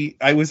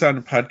I was on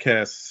a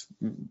podcast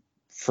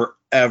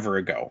forever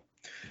ago,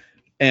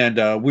 and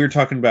we were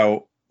talking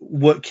about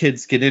what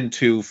kids get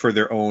into for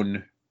their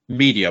own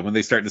media when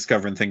they start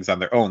discovering things on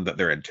their own that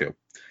they're into.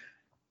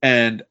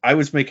 And I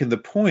was making the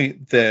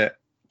point that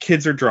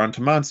kids are drawn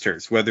to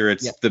monsters, whether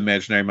it's the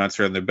imaginary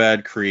monster on their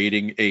bed,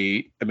 creating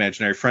a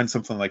imaginary friend,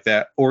 something like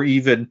that, or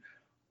even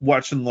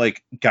watching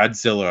like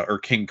Godzilla or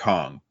King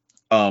Kong.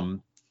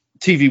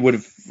 TV would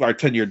have, our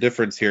 10-year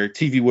difference here,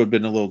 TV would have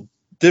been a little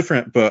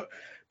different, but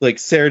like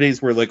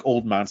Saturdays were like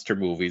old monster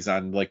movies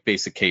on like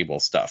basic cable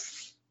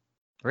stuff.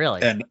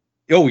 Really? And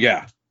oh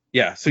yeah.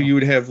 So you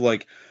would have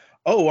like,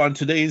 on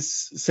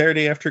today's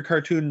Saturday after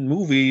cartoon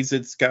movies,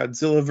 it's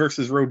Godzilla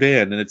versus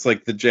Rodan, and it's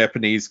like the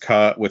Japanese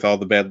cut with all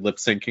the bad lip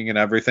syncing and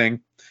everything.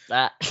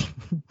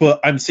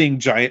 But I'm seeing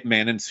giant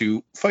man in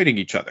suit fighting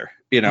each other,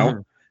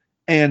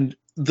 And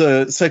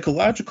the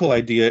psychological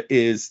idea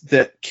is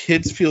that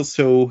kids feel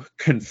so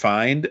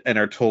confined and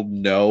are told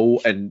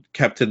no and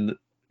kept in,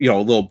 a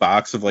little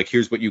box of like,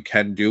 here's what you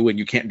can do and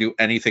you can't do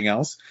anything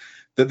else,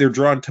 that they're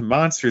drawn to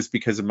monsters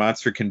because a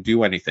monster can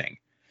do anything.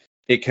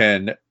 It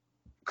can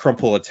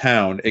crumple a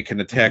town. It can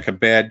attack a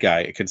bad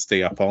guy. It can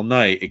stay up all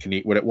night. It can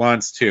eat what it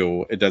wants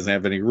to. It doesn't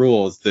have any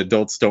rules. The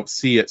adults don't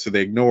see it, so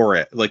they ignore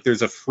it. Like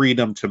there's a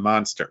freedom to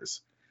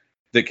monsters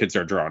that kids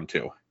are drawn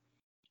to.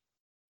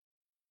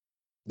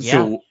 Yeah.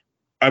 So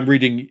I'm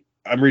reading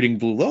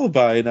Blue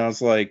Lullaby, and I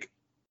was like,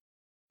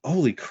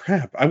 holy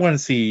crap! I want to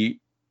see,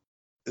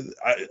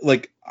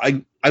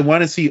 I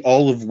want to see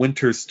all of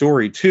Winter's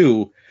story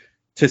too,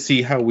 to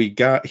see how we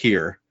got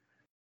here.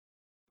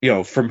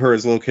 from her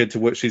as a little kid to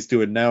what she's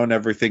doing now and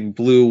everything.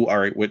 Blue, all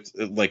right, what's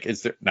like,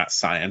 is there not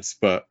science,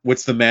 but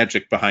what's the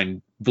magic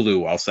behind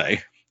Blue? I'll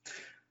say,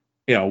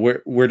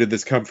 where did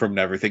this come from and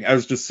everything? I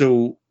was just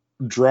so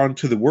drawn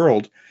to the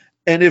world.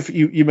 And if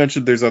you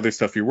mentioned there's other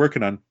stuff you're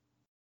working on,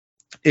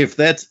 if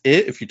that's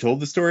it, if you told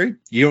the story,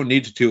 you don't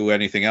need to do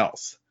anything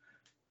else.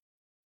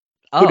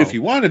 Oh. But if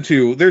you wanted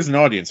to, there's an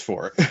audience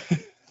for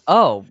it.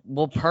 Oh,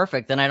 well,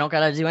 perfect. Then I don't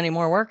got to do any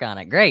more work on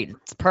it. Great.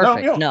 It's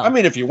perfect. No. I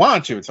mean, if you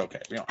want to, it's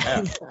okay. You don't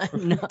have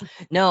to.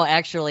 No,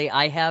 actually,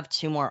 I have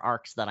 2 more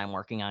arcs that I'm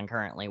working on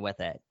currently with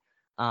it.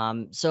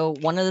 So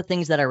one of the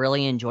things that I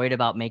really enjoyed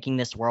about making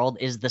this world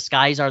is the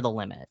skies are the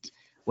limit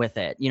with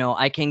it.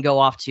 I can go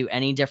off to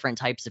any different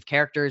types of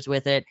characters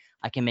with it.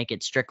 I can make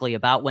it strictly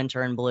about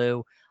Winter and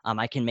Blue.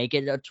 I can make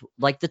it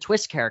like the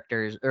twist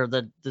characters or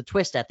the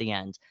twist at the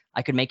end.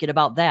 I could make it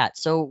about that.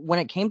 So when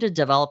it came to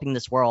developing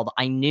this world,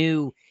 I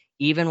knew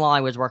even while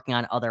I was working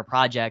on other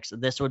projects,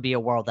 this would be a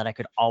world that I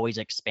could always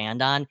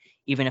expand on,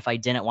 even if I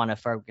didn't want to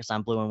focus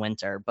on Blue and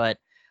Winter. But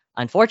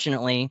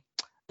unfortunately,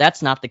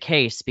 that's not the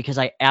case because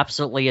I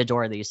absolutely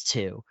adore these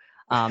two.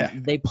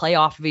 They play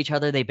off of each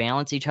other. They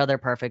balance each other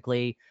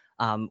perfectly.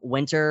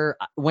 Winter,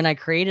 when I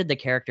created the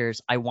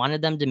characters, I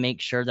wanted them to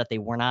make sure that they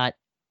were not.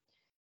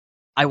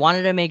 I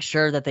wanted to make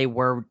sure that they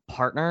were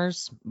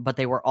partners, but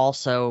they were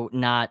also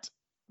not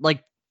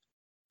like.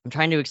 I'm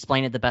trying to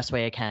explain it the best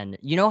way I can.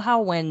 You know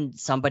how when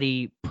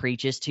somebody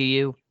preaches to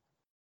you,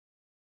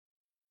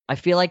 I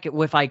feel like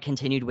if I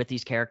continued with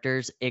these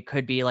characters, it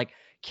could be like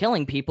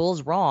killing people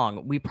is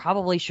wrong. We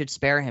probably should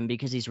spare him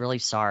because he's really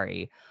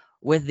sorry.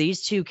 With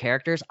these 2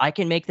 characters, I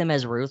can make them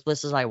as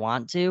ruthless as I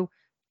want to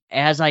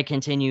as I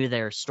continue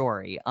their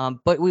story.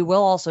 But we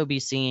will also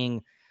be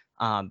seeing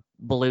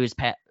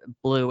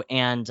Blue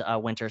and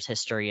Winter's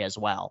history as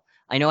well.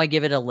 I know I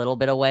give it a little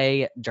bit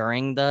away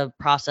during the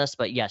process,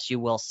 but yes, you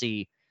will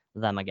see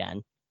them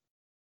again.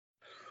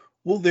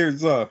 Well,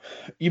 there's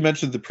you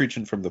mentioned the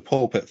preaching from the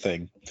pulpit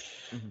thing.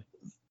 Mm-hmm.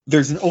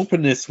 There's an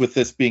openness with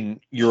this being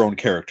your own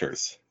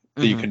characters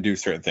that you can do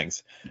certain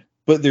things,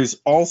 but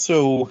there's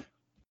also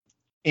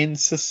in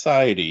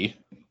society,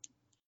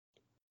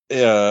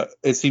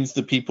 it seems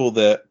the people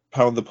that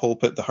pound the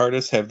pulpit the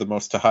hardest have the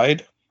most to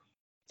hide.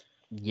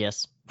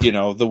 Yes.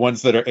 The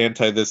ones that are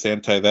anti this,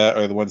 anti that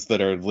are the ones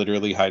that are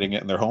literally hiding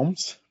it in their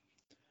homes.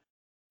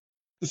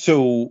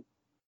 So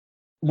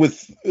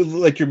with,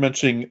 like you're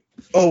mentioning,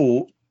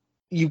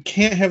 you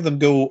can't have them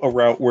go a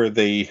route where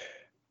they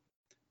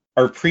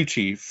are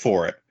preachy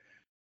for it.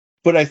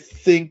 But I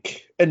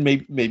think, and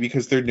maybe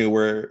because they're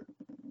newer,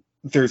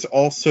 there's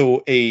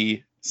also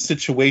a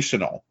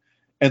situational.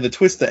 And the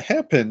twist that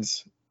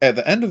happens at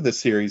the end of the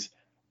series,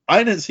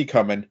 I didn't see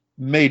coming,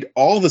 made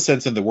all the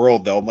sense in the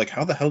world, though. I'm like,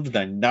 how the hell did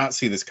I not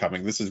see this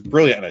coming? This is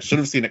brilliant. I should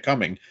have seen it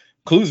coming.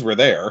 Clues were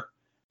there.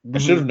 I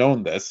should have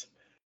known this.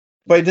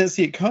 But I didn't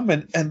see it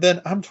coming. And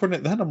then I'm toward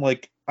it. Then I'm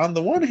like, on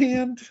the one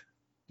hand,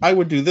 I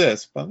would do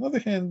this. But on the other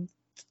hand,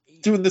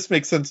 doing this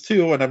makes sense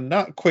too. And I'm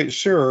not quite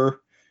sure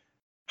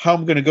how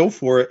I'm going to go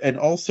for it. And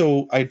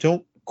also, I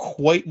don't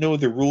quite know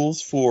the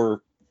rules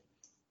for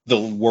the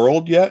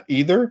world yet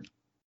either.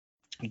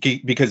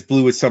 Because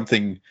Blue is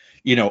something,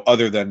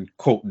 other than,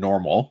 quote,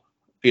 normal.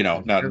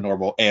 Not a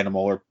normal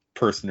animal or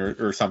person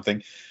or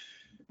something.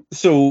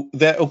 So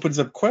that opens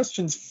up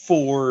questions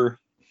for...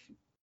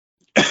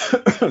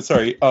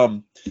 sorry.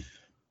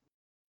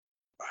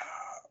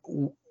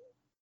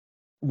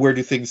 Where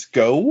do things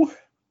go?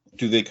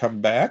 Do they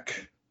come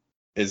back?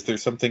 Is there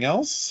something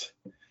else?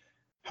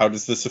 How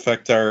does this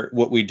affect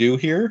what we do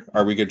here?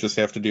 Are we going to just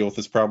have to deal with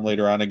this problem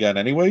later on again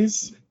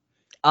anyways?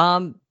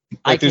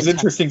 There's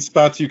interesting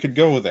spots you could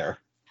go there.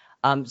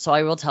 So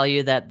I will tell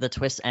you that the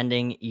twist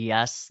ending,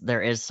 yes,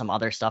 there is some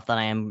other stuff that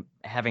I am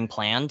having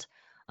planned.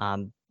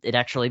 It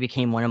actually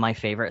became one of my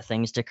favorite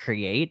things to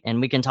create,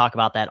 and we can talk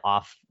about that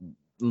off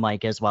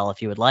mic as well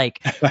if you would like.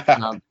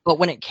 But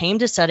when it came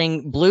to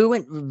setting Blue,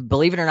 and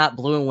believe it or not,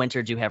 Blue and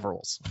Winter do have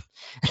rules.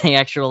 They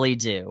actually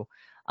do.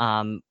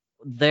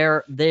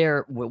 Their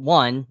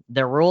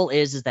rule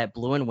is that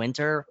Blue and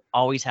Winter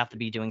always have to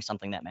be doing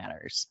something that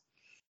matters.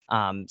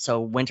 So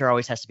Winter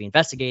always has to be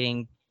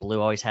investigating. Blue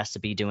always has to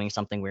be doing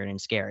something weird and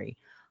scary.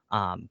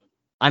 I'm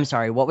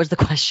sorry, what was the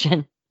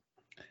question?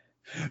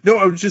 No,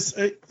 I was just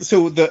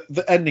so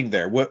the ending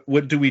there.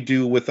 What do we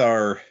do with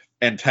our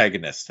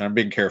antagonist? I'm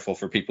being careful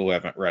for people who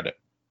haven't read it.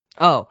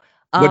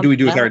 What do we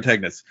do with our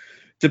antagonist?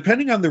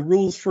 Depending on the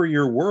rules for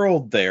your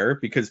world there,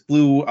 because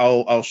Blue,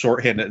 I'll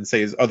shorthand it and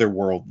say is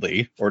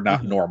otherworldly or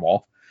not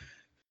normal.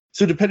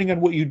 So depending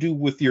on what you do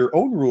with your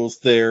own rules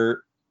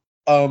there,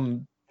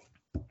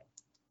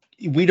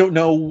 we don't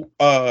know,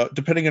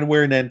 depending on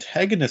where an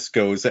antagonist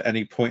goes at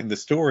any point in the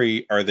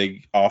story, are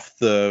they off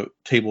the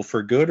table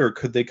for good or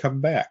could they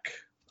come back?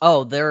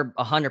 Oh, they're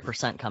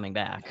 100% coming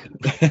back.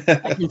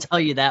 I can tell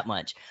you that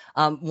much.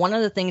 One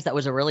of the things that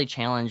was a really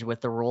challenge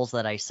with the rules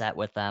that I set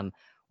with them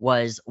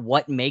was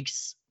what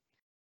makes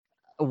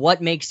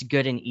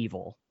good and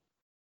evil.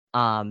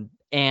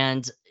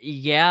 And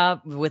yeah,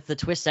 with the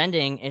twist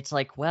ending, it's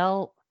like,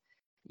 well,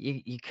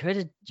 you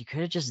could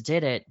have just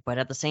did it, but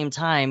at the same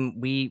time,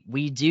 we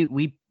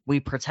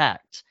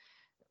protect.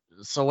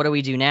 So what do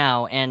we do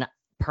now? And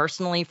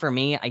personally, for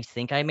me, I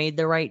think I made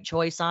the right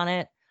choice on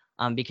it,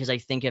 because I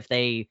think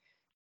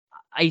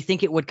I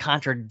think it would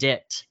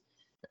contradict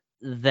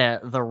the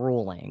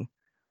ruling,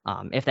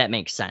 if that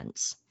makes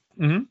sense.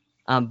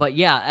 But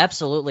yeah,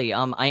 absolutely.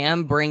 I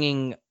am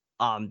bringing.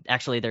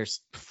 Actually,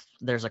 there's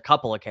a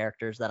couple of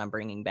characters that I'm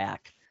bringing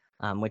back,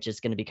 which is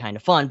going to be kind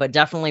of fun. But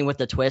definitely with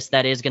the twist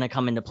that is going to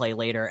come into play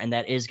later, and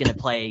that is going to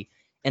play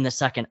in the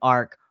second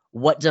arc.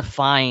 What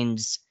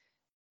defines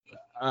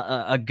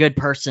a good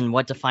person?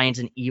 What defines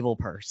an evil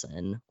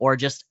person, or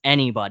just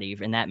anybody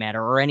in that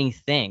matter, or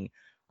anything?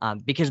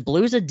 Because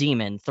Blue's a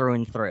demon through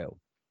and through.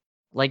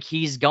 Like,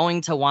 he's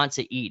going to want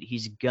to eat.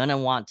 He's gonna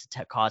want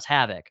to cause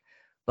havoc.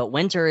 But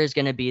Winter is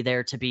going to be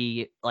there to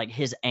be like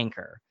his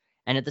anchor.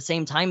 And at the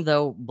same time,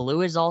 though,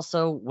 Blue is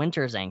also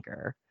Winter's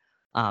anchor.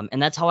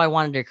 And that's how I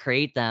wanted to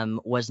create them,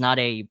 was not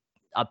a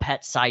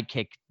pet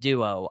sidekick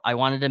duo. I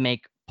wanted to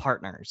make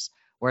partners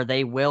where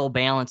they will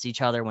balance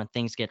each other when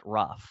things get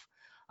rough.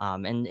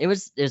 And it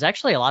was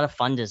actually a lot of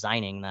fun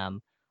designing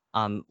them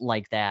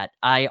like that.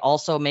 I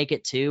also make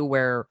it too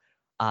where,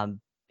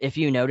 if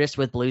you notice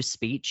with Blue's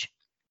speech,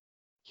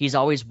 he's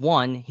always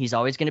going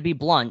to be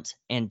blunt,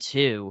 and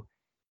two,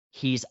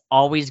 he's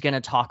always going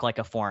to talk like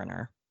a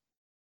foreigner.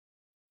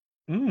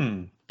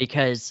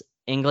 Because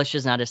English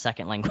is not a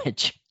second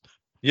language.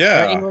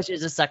 Yeah. Or English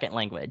is a second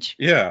language.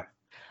 Yeah.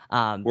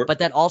 But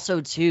that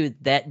also, too,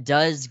 that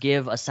does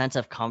give a sense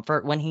of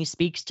comfort when he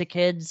speaks to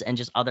kids and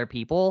just other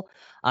people,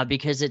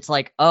 because it's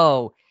like,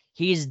 oh,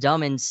 he's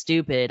dumb and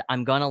stupid,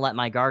 I'm going to let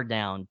my guard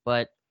down.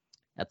 But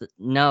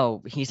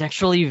no, he's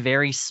actually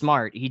very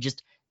smart. He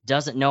just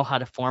doesn't know how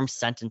to form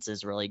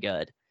sentences really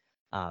good.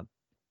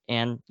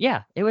 And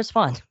yeah, it was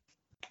fun.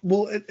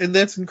 Well, and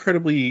that's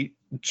incredibly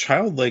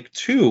childlike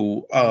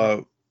too.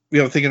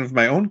 Thinking of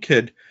my own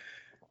kid,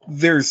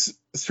 there's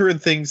certain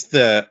things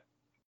that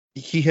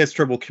he has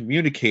trouble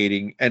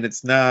communicating, and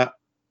it's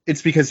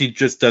because he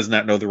just does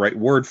not know the right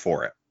word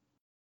for it.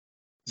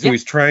 So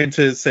he's trying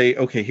to say,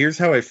 okay, here's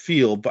how I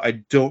feel, but I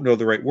don't know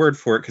the right word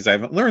for it because I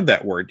haven't learned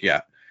that word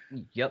yet.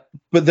 Yep.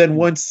 But then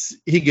once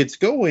he gets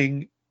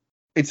going,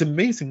 it's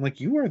amazing. Like,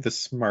 you are the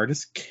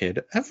smartest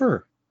kid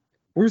ever.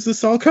 Where's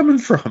this all coming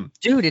from?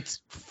 Dude,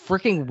 it's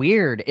freaking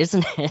weird,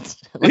 isn't it?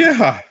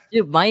 Yeah.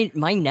 Dude,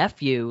 my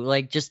nephew,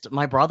 like, just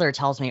my brother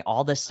tells me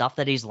all this stuff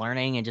that he's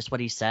learning and just what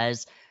he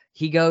says.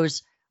 He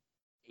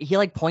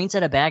like points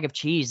at a bag of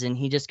cheese and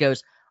he just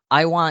goes,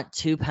 I want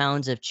 2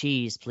 pounds of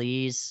cheese,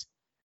 please,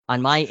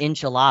 on my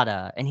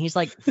enchilada. And he's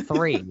like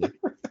 3.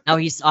 Now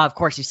of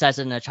course he says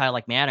it in a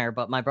childlike manner,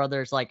 but my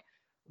brother's like,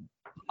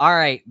 all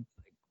right,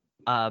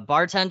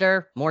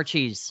 bartender, more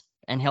cheese.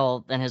 And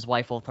his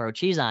wife will throw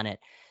cheese on it.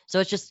 So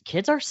it's just,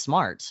 kids are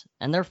smart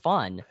and they're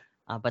fun.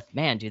 But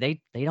man, they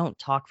don't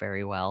talk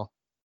very well.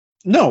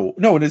 No,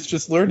 and it's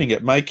just learning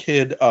it. My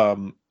kid,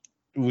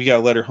 we got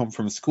a letter home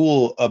from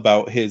school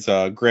about his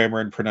grammar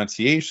and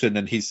pronunciation,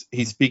 and he's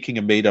speaking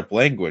a made up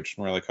language.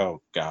 And we're like,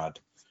 oh God,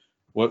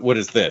 what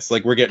is this?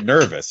 Like, we're getting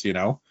nervous, you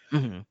know?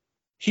 Mm-hmm.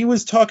 He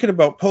was talking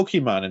about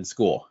Pokemon in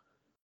school.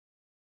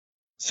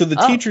 So the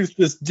teachers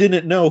just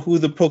didn't know who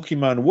the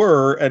Pokemon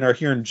were and are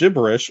hearing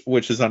gibberish,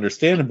 which is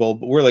understandable.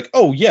 But we're like,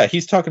 oh, yeah,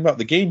 he's talking about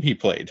the game he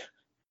played.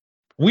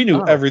 We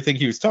knew everything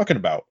he was talking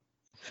about.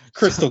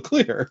 Crystal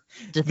clear.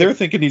 They're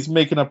thinking he's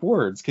making up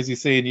words because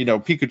he's saying,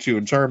 Pikachu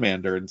and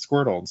Charmander and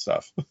Squirtle and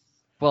stuff.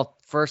 Well,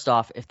 first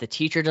off, if the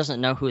teacher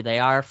doesn't know who they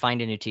are,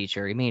 find a new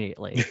teacher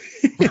immediately.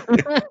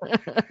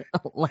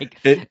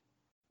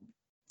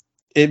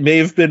 It may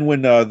have been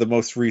when the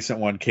most recent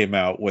one came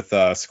out with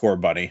Score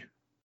Bunny.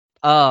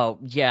 Oh,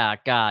 yeah,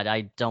 God,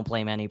 I don't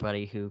blame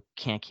anybody who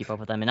can't keep up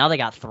with them. And now they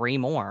got 3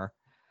 more.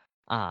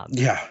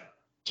 Yeah,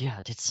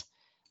 it's,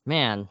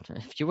 man,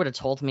 if you would have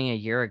told me a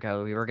year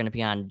ago we were going to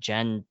be on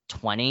Gen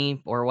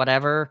 20 or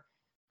whatever,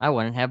 I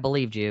wouldn't have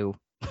believed you.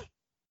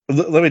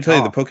 Let me tell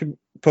you, the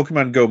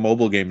Pokemon Go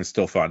mobile game is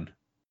still fun.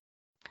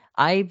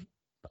 I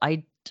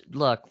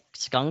look,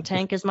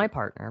 Skuntank is my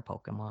partner,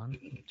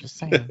 Pokemon. Just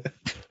saying.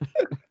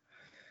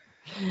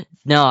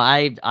 No,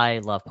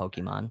 I love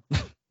Pokemon.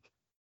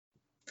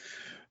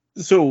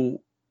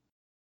 So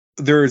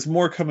there is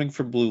more coming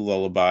from Blue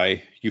Lullaby.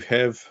 You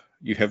have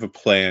a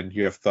plan,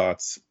 you have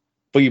thoughts,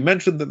 but you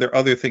mentioned that there are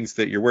other things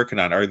that you're working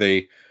on. Are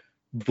they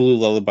Blue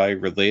Lullaby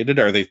related?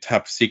 Are they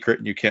top secret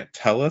and you can't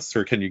tell us,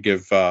 or can you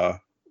give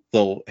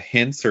little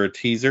hints or a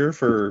teaser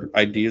for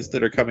ideas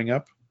that are coming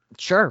up?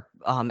 Sure,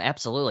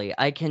 absolutely.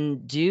 I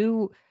can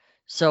do.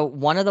 So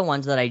one of the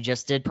ones that I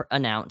just did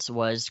announce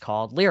was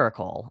called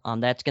Lyrical.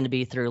 That's going to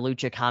be through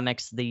Lucha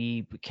Comics.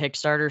 The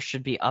Kickstarter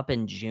should be up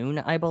in June,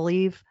 I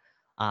believe.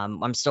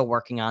 I'm still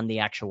working on the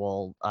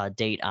actual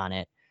date on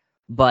it.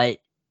 But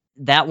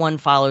that one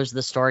follows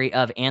the story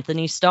of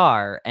Anthony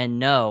Starr. And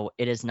no,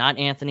 it is not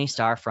Anthony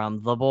Starr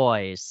from The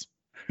Boys.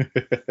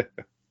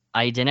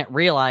 I didn't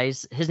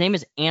realize his name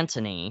is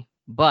Anthony,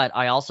 but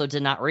I also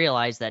did not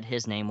realize that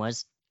his name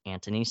was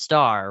Anthony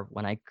Starr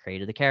when I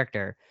created the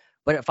character.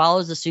 but it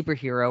follows a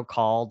superhero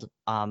called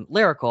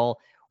Lyrical,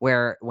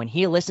 where when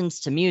he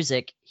listens to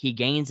music, he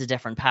gains a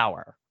different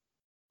power.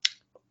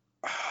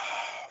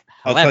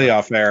 I'll tell you However,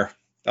 off air.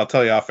 I'll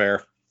tell you off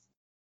air.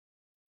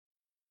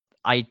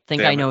 I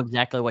think Damn I know it.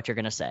 exactly what you're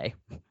going to say,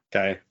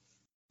 Okay.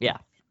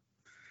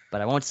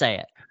 but I won't say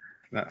it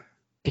No.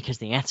 because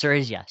the answer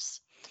is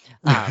yes.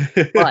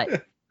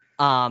 But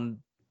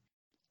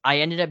I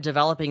ended up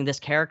developing this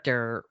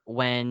character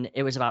when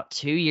it was about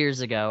 2 years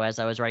ago as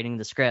I was writing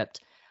the script.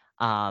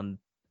 Me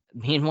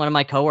and one of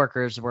my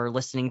coworkers were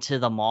listening to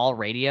the mall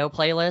radio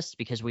playlist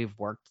because we've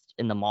worked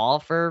in the mall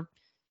for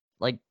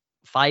like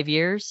 5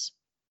 years.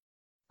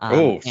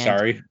 And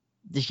Sorry.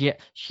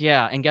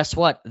 yeah, and guess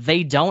what?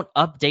 They don't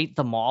update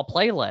the mall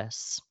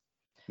playlists.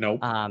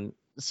 Nope.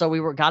 So we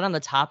got on the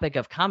topic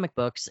of comic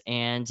books,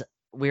 and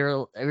we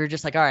were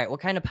just like, all right, what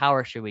kind of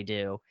power should we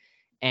do?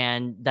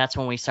 And that's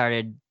when we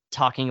started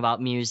talking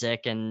about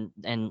music and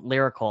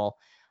Lyrical.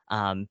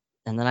 And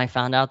then I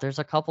found out there's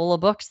a couple of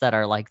books that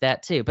are like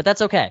that too, but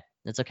that's okay.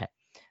 It's okay.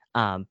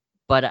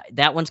 But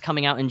that one's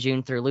coming out in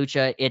June through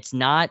Lucha.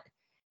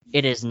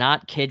 It is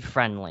not kid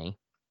friendly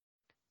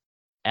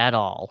at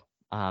all.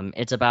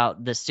 It's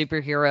about the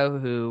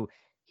superhero who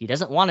he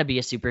doesn't want to be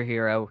a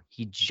superhero.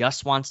 He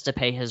just wants to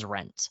pay his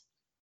rent.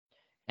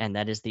 And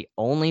that is the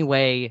only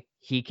way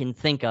he can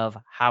think of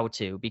how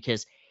to,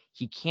 because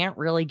he can't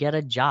really get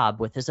a job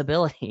with his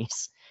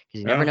abilities because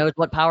he never knows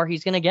what power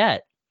he's going to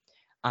get.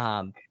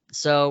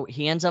 So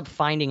he ends up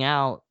finding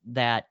out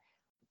that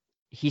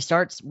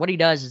what he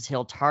does is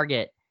he'll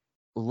target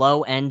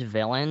low-end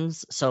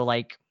villains. So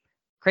like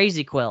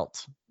Crazy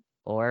Quilt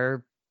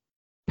or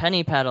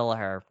Penny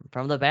Peddler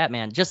from the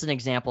Batman, just an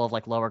example of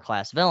like lower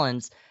class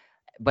villains,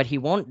 but he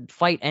won't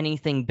fight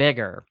anything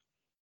bigger.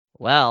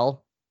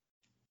 Well,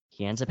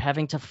 he ends up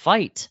having to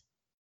fight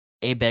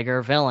a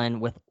bigger villain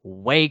with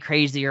way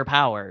crazier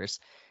powers.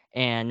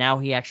 And now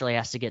he actually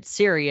has to get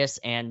serious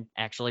and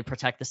actually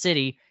protect the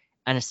city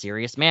in a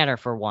serious manner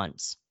for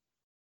once.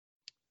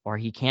 Or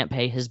he can't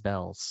pay his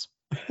bills.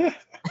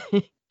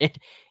 It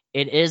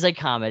is a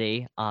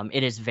comedy.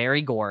 It is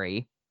very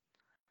gory.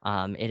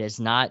 It is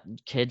not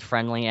kid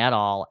friendly at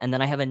all. And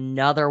then I have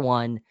another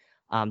one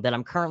that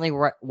I'm currently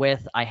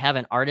with. I have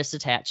an artist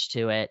attached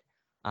to it.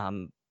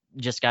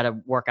 Just got to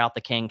work out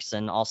the kinks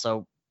and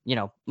also,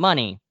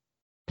 money.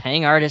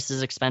 Paying artists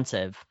is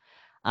expensive,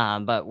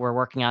 but we're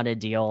working out a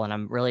deal and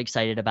I'm really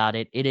excited about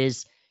it.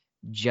 It's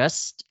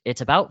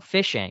about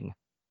fishing.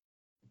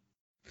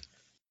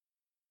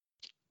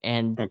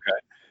 And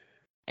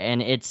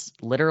it's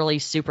literally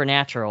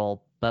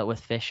supernatural, but with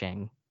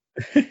fishing.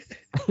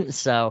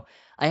 So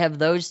I have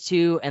those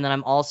two, and then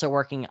I'm also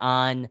working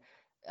on.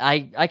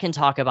 I can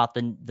talk about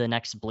the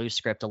next Blue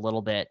script a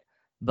little bit,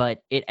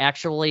 but it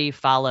actually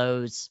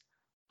follows.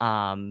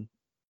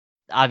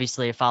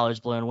 Obviously, it follows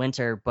Blue and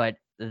Winter, but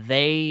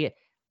they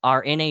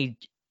are in a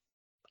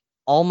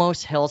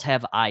almost Hills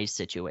Have Eyes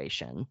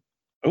situation.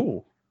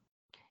 Oh.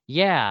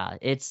 Yeah,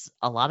 it's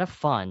a lot of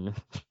fun.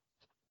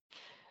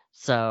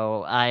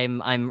 So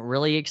I'm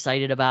really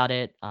excited about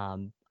it.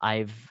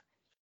 I've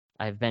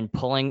been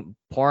pouring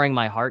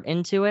my heart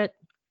into it,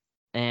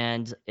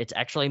 and it's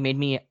actually made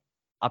me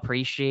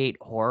appreciate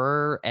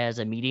horror as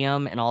a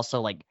medium and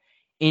also like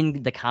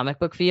in the comic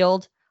book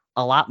field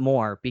a lot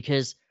more,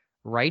 because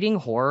writing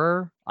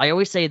horror, I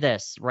always say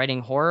this,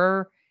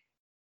 horror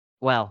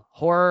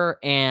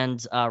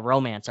and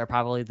romance are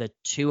probably the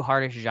two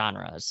hardest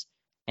genres,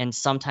 and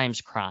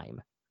sometimes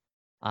crime.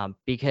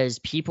 Because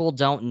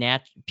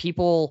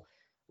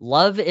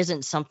love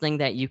isn't something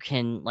that you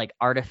can like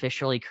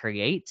artificially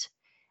create,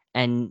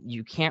 and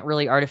you can't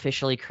really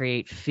artificially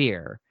create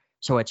fear.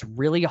 So it's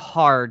really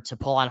hard to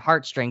pull on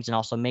heartstrings and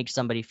also make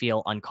somebody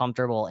feel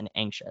uncomfortable and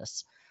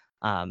anxious.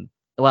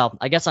 Well,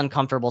 I guess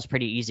uncomfortable is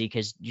pretty easy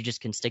because you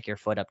just can stick your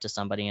foot up to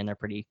somebody and they're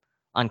pretty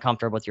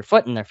uncomfortable with your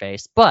foot in their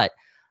face. But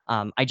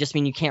I just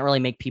mean you can't really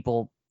make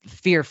people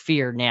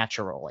fear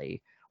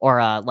naturally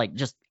or like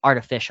just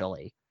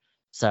artificially.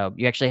 So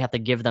you actually have to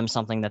give them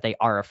something that they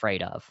are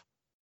afraid of.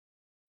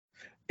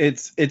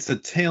 It's a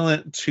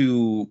talent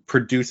to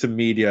produce a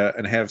media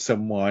and have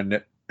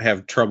someone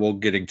have trouble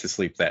getting to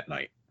sleep that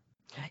night.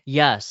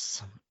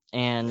 Yes.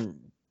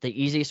 And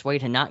the easiest way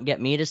to not get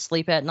me to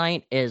sleep at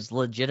night is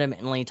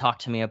legitimately talk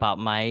to me about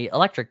my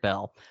electric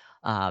bill.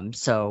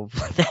 So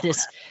that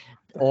is,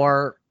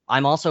 or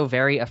I'm also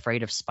very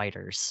afraid of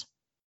spiders.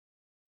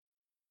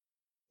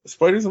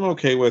 Spiders I'm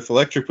okay with.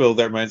 Electric bill,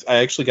 that reminds, I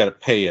actually got to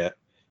pay it.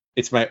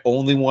 It's my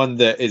only one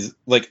that is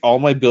like all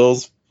my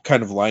bills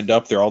kind of lined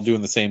up. They're all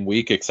doing the same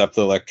week except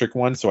the electric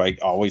one. So I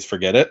always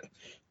forget it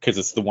because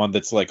it's the one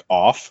that's like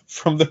off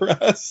from the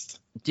rest.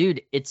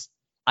 Dude,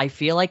 I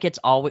feel like it's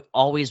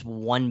always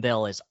one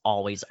bill is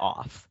always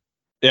off.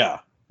 Yeah.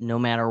 No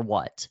matter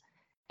what.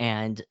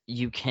 And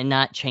you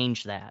cannot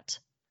change that.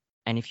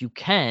 And if you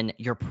can,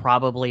 you're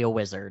probably a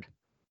wizard.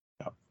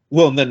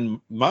 Well, and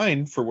then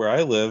mine, for where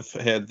I live,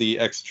 had the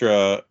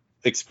extra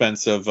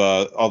expense of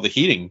all the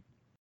heating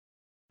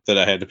that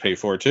I had to pay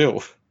for,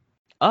 too.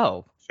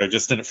 Oh. So I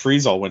just didn't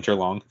freeze all winter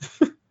long.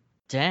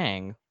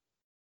 Dang.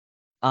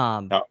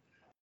 Oh.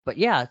 But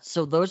yeah,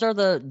 so those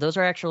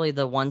are actually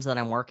the ones that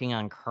I'm working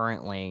on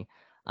currently.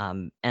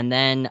 And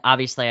then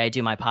obviously I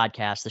do my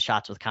podcast, The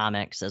Shots with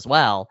Comics, as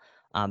well.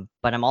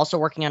 But I'm also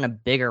working on a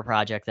bigger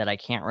project that I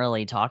can't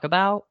really talk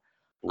about.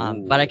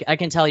 But Ooh. I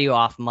can tell you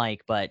off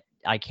mic, but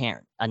I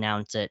can't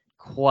announce it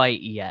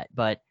quite yet.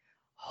 But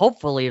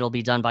hopefully it'll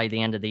be done by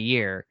the end of the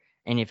year.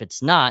 And if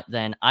it's not,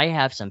 then I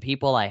have some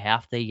people I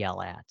have to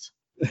yell at.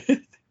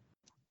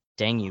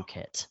 Dang you,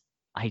 Kit.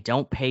 I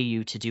don't pay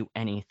you to do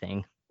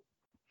anything.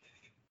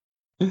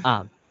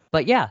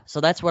 But yeah, so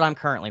that's what I'm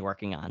currently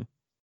working on.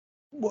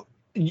 Well,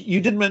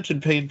 you did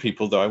mention paying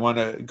people, though. I want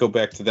to go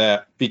back to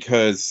that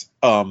because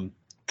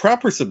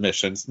proper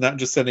submissions, not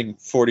just sending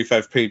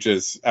 45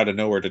 pages out of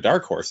nowhere to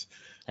Dark Horse,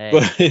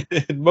 but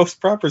in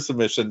most proper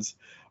submissions,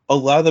 a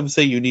lot of them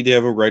say you need to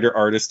have a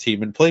writer-artist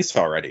team in place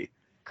already.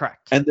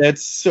 Correct. And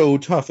that's so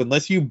tough.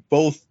 Unless you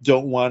both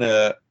don't want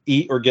to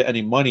eat or get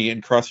any money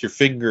and cross your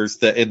fingers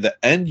that in the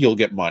end you'll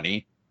get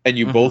money and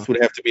you both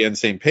would have to be on the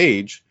same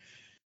page,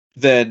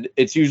 then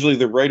it's usually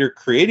the writer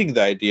creating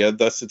the idea.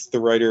 Thus, it's the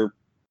writer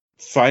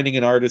finding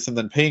an artist and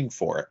then paying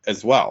for it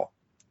as well.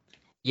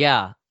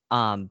 Yeah.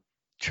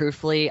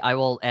 Truthfully, I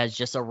will, as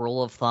just a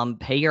rule of thumb,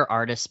 pay your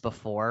artists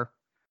before.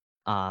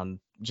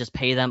 Just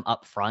pay them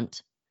up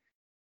front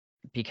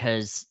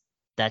because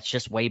that's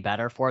just way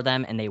better for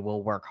them and they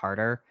will work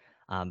harder.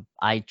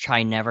 I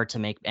try never to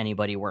make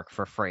anybody work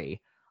for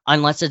free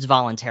unless it's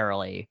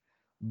voluntarily.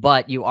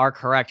 But you are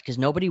correct because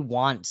nobody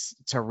wants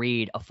to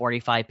read a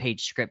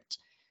 45-page script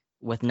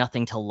with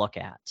nothing to look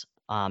at.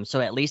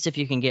 So at least if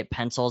you can get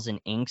pencils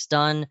and inks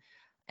done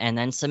and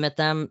then submit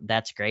them,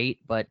 that's great.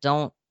 But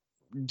don't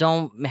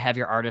have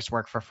your artist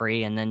work for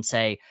free and then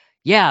say,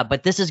 yeah,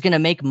 but this is going to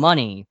make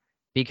money,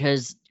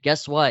 because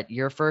guess what?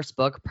 Your first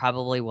book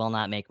probably will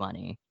not make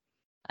money.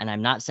 And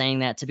I'm not saying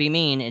that to be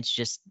mean. It's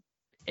just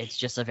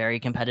a very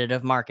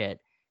competitive market,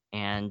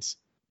 and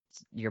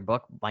your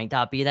book might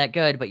not be that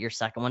good, but your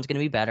second one's going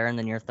to be better, and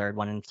then your third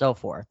one, and so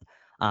forth.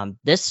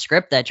 This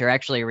script that you're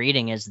actually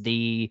reading is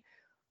the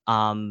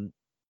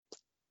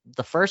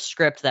first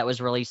script that was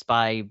released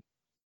by,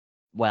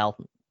 well,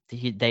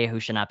 they who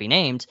should not be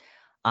named.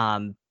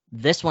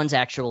 This one's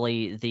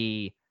actually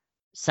the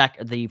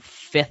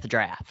fifth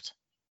draft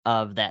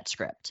of that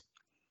script.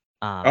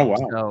 Oh wow!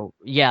 So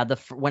yeah,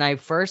 when I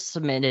first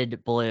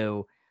submitted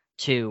Blue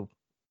to,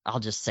 I'll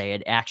just say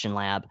it, Action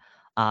Lab,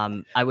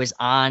 I was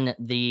on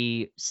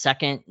the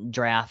second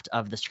draft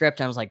of the script.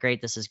 And I was like,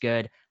 great, this is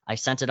good. I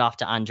sent it off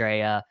to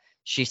Andrea.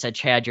 She said,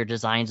 Chad, your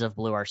designs of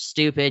Blue are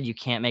stupid. You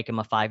can't make him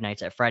a Five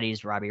Nights at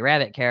Freddy's Robbie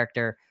Rabbit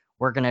character.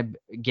 We're going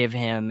to give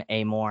him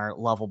a more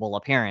lovable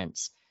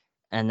appearance.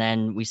 And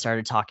then we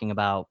started talking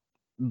about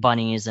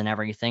bunnies and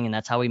everything, and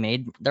that's how we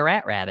made the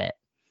Rat Rabbit.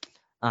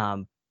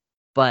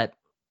 But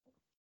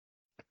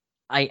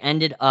I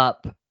ended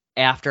up,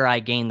 after I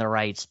gained the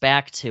rights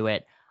back to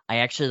it, I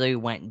actually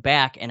went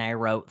back and I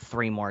wrote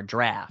 3 more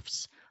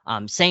drafts.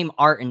 Same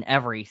art and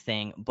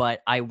everything,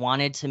 but I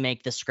wanted to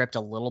make the script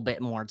a little bit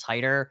more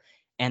tighter,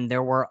 and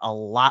there were a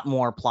lot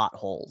more plot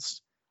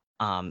holes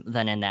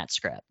than in that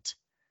script.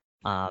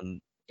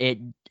 It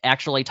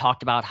actually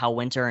talked about how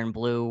Winter and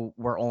Blue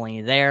were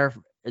only there.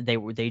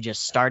 They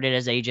just started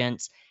as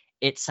agents.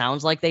 It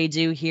sounds like they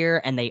do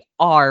here, and they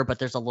are, but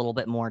there's a little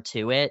bit more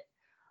to it.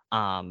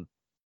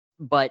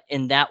 But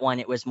in that one,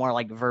 it was more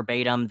like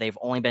verbatim. They've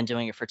only been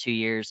doing it for 2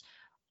 years.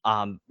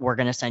 We're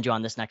going to send you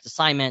on this next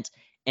assignment.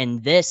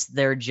 In this,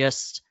 they're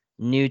just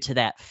new to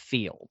that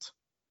field.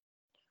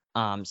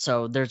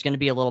 So there's going to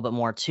be a little bit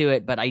more to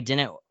it, but I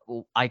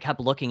kept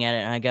looking at it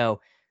and I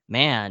go,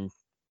 man,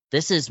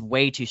 this is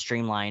way too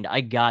streamlined.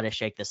 I got to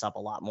shake this up a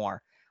lot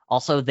more.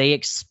 Also, they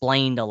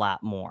explained a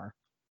lot more.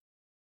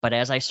 But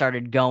as I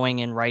started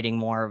going and writing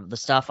more of the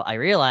stuff, I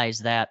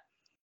realized that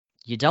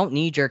you don't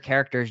need your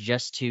characters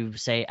just to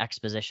say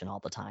exposition all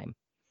the time.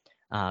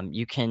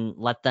 You can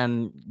let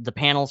them, the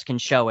panels can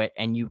show it,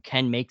 and you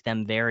can make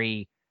them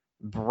very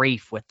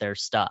brief with their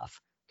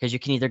stuff, because you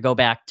can either go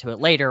back to it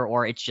later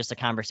or it's just a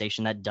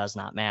conversation that does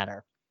not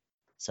matter.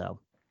 So.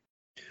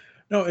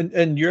 No,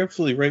 and you're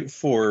absolutely right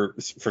for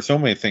so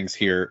many things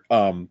here.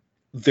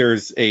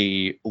 There's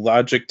a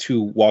logic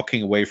to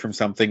walking away from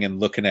something and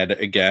looking at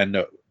it again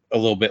a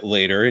little bit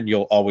later, and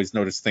you'll always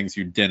notice things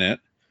you didn't.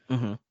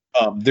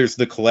 There's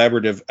the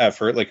collaborative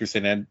effort, like you're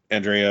saying,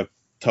 Andrea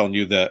telling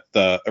you that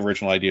the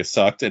original idea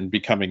sucked and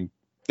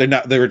they're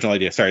not the original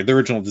idea, sorry, the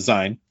original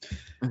design,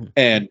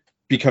 and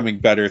becoming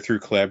better through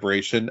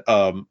collaboration.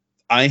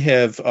 I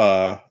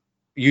have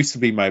used to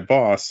be my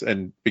boss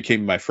and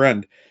became my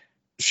friend.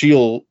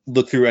 She'll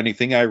look through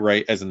anything I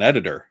write as an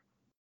editor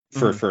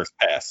for a first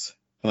pass.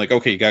 I'm like,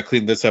 okay, you got to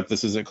clean this up.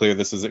 This isn't clear.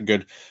 This isn't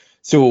good.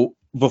 So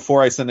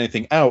before I send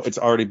anything out, it's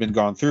already been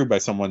gone through by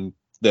someone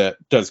that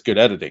does good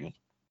editing.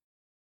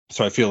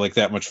 So I feel like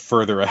that much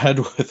further ahead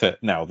with it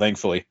now,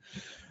 thankfully.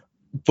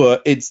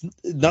 But it's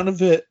none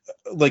of it,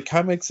 like,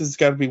 comics has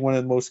got to be one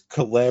of the most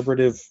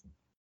collaborative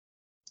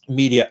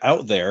media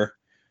out there.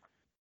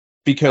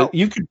 because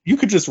you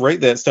could just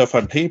write that stuff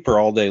on paper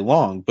all day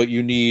long, but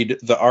you need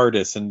the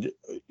artist, and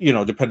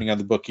depending on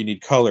the book, you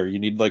need color, you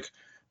need like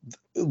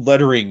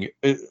lettering,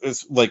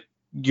 like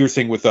you're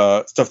saying with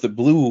stuff that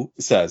Blue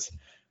says.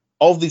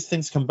 All of these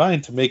things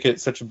combined to make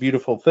it such a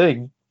beautiful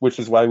thing, which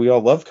is why we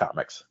all love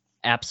comics.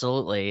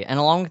 Absolutely. And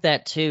along with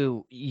that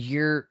too,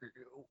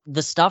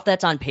 the stuff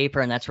that's on paper,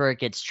 and that's where it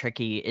gets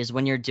tricky, is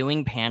when you're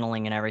doing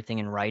paneling and everything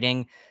and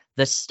writing,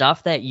 the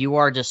stuff that you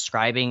are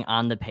describing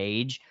on the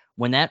page,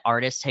 when that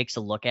artist takes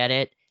a look at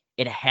it,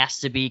 it has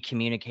to be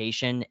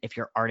communication if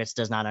your artist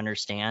does not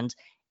understand.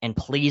 And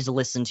please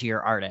listen to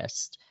your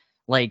artist.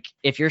 Like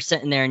if you're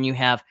sitting there and you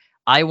have,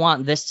 I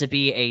want this to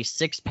be a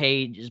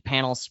 6-page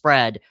panel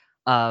spread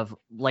of,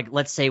 like,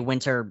 let's say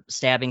Winter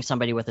stabbing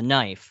somebody with a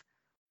knife.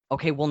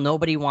 Okay, well,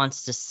 nobody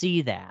wants to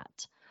see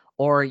that.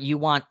 Or you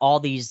want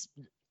all these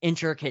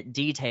intricate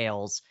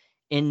details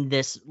in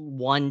this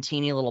one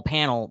teeny little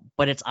panel,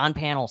 but it's on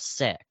panel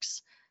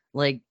 6.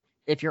 Like,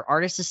 if your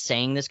artist is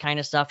saying this kind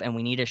of stuff and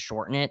we need to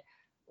shorten it,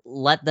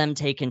 let them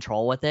take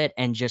control with it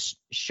and just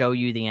show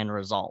you the end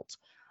result.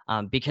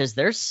 Because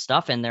there's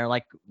stuff in there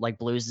like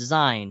Blue's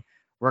design.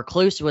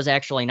 Recluse was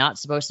actually not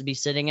supposed to be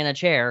sitting in a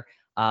chair.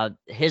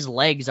 His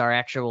legs are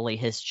actually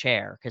his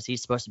chair because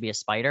he's supposed to be a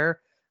spider,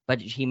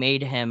 but he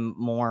made him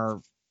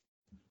more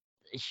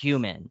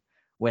human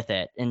with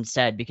it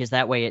instead, because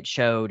that way it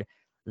showed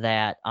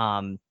that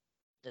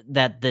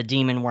that the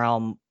demon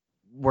realm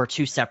were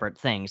two separate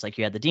things. Like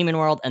you had the demon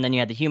world and then you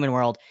had the human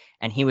world,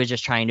 and he was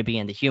just trying to be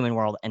in the human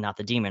world and not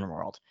the demon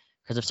world.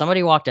 Because if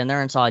somebody walked in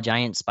there and saw a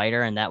giant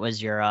spider and that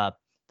was your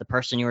the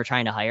person you were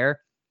trying to hire,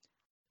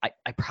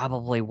 I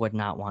probably would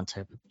not want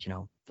to,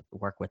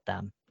 work with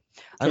them.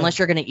 Unless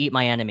you're going to eat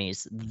my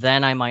enemies,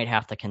 then I might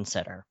have to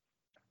consider.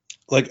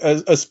 Like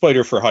a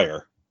spider for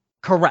hire.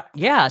 Correct.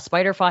 Yeah,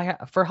 spider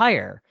for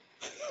hire.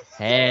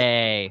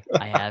 Hey,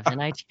 I have an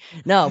idea.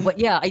 No, but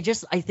yeah, I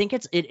think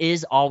it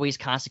is always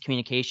constant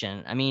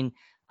communication. I mean,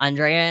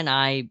 Andrea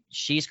and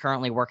she's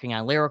currently working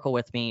on Lyrical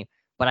with me,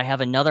 but I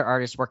have another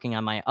artist working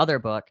on my other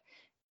book.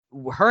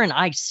 Her and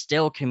I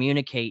still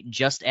communicate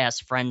just as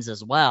friends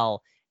as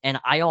well. And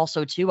I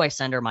also too, I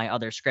send her my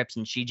other scripts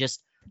and she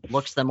just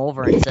looks them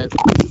over and says,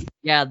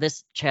 yeah,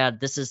 this Chad,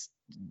 this is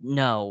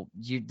no,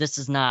 this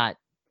is not,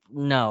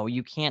 no,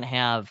 you can't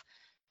have,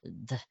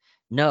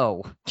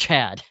 no,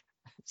 Chad,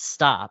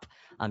 stop.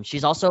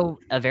 She's also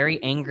a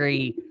very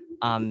angry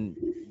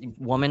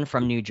woman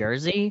from New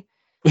Jersey.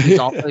 She's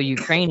also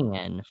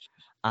Ukrainian.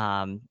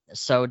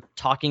 So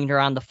talking to her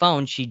on the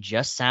phone, she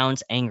just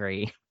sounds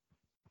angry.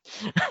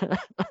 As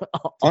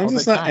long as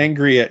it's not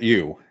angry at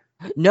you.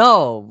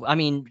 No, I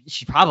mean,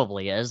 she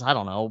probably is. I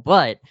don't know.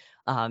 But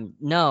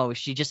no,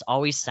 she just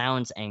always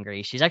sounds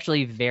angry. She's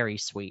actually very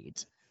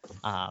sweet.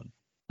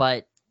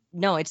 But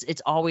no,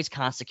 it's always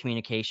constant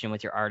communication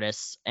with your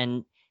artists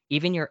and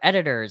even your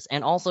editors,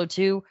 and also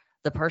too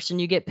the person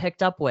you get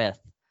picked up with.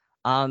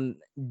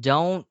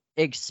 Don't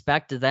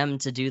expect them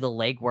to do the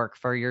legwork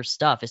for your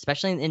stuff,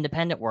 especially in the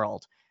independent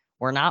world.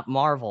 We're not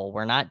Marvel,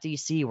 we're not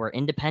DC, we're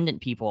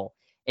independent people.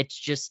 It's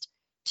just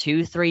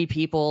 2-3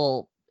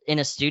 people in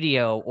a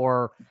studio,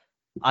 or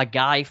a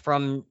guy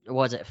from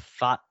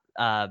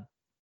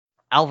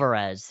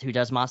Alvarez who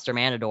does Monster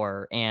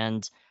Matador,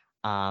 and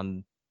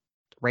Raylan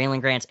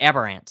Grant's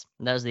Aberrant.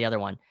 That was the other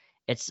one.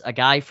 It's a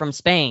guy from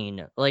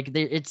Spain. Like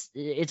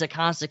it's a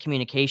constant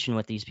communication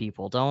with these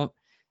people. Don't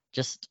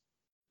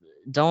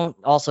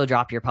also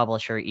drop your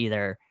publisher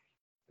either.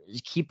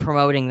 Keep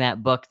promoting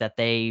that book that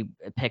they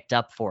picked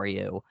up for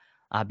you,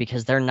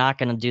 because they're not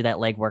going to do that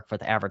legwork for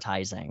the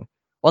advertising.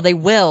 Well, they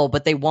will,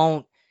 but they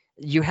won't.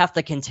 You have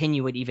to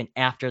continue it even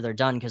after they're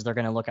done, because they're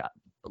going to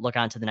look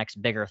on to the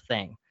next bigger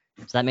thing.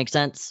 Does that make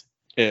sense?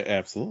 It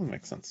absolutely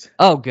makes sense.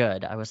 Oh,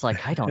 good. I was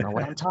like, I don't know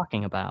what I'm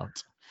talking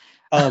about.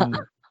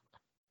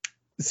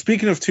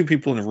 Speaking of 2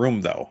 people in a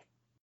room, though,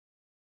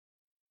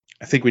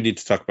 I think we need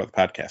to talk about the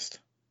podcast.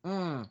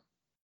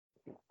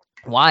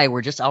 Why?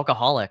 We're just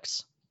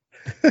alcoholics.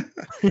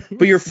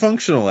 But you're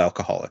functional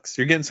alcoholics.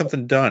 You're getting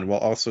something done while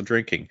also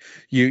drinking.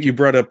 You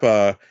brought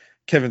up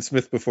Kevin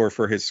Smith before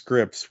for his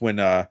scripts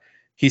when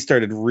he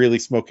started really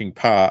smoking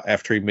pot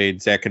after he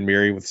made Zack and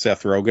Miri with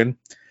Seth Rogen.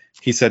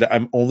 He said,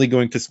 I'm only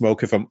going to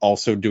smoke if I'm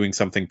also doing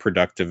something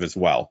productive as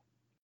well.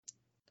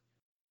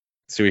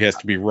 So he has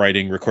to be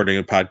writing, recording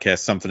a podcast,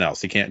 something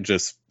else. He can't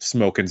just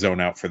smoke and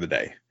zone out for the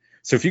day.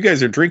 So if you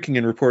guys are drinking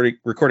and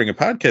recording a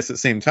podcast at the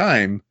same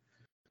time,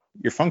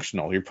 you're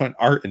functional. You're putting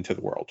art into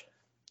the world.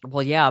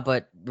 Well, yeah,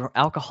 but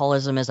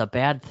alcoholism is a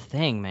bad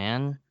thing,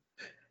 man.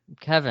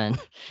 Kevin,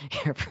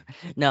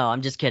 no,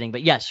 I'm just kidding.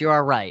 But yes, you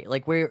are right.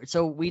 Like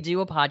we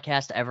do a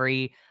podcast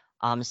every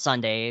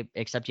Sunday,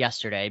 except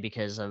yesterday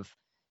because of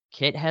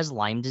Kit has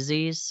Lyme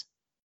disease.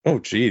 Oh,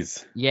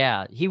 geez.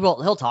 Yeah,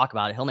 he'll talk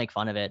about it. He'll make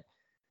fun of it.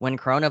 When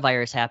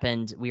coronavirus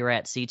happened, we were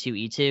at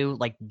C2E2,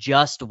 like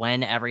just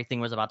when everything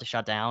was about to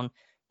shut down.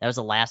 That was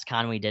the last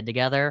con we did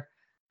together.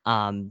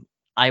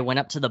 I went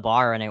up to the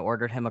bar and I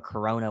ordered him a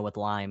Corona with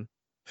lime.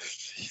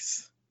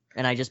 Jeez.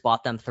 And I just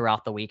bought them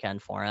throughout the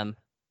weekend for him.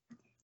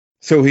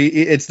 So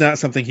it's not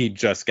something he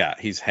just got.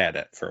 He's had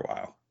it for a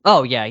while.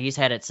 Oh yeah, he's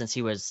had it since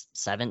he was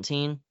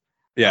 17.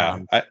 Yeah.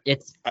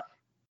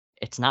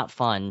 It's not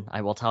fun,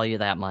 I will tell you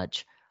that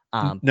much.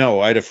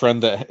 No, I had a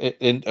friend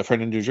in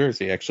New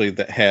Jersey actually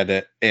that had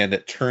it, and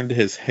it turned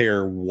his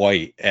hair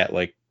white at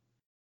like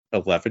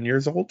 11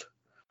 years old.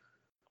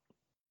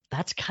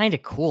 That's kind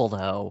of cool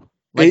though.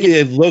 Like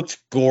it looked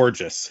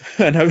gorgeous,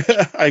 and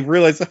I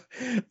realized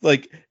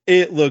like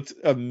it looked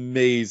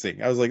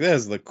amazing. I was like, that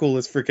is the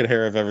coolest freaking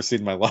hair I've ever seen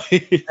in my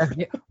life.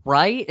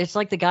 Right? It's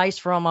like the guys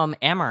from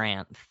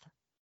Amaranth.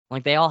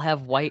 Like they all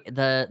have white.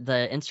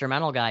 The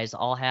instrumental guys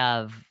all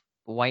have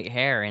white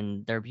hair,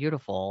 and they're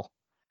beautiful.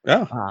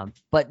 Yeah.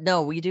 But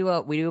no, we do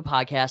a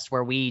podcast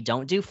where we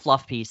don't do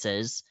fluff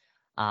pieces.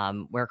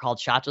 We're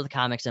called Shots with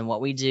Comics, and what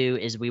we do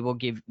is we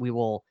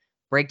will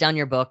break down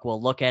your book.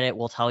 We'll look at it.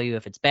 We'll tell you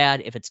if it's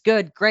bad. If it's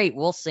good, great.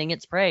 We'll sing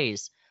its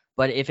praise.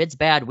 But if it's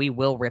bad, we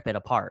will rip it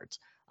apart.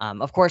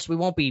 Of course,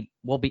 we'll be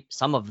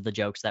some of the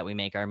jokes that we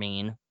make are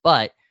mean,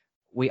 but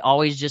we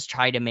always just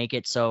try to make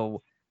it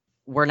so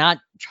we're not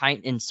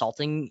trying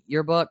insulting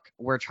your book.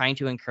 We're trying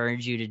to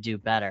encourage you to do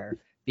better.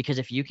 Because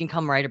if you can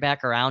come right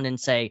back around and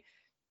say,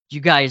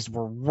 you guys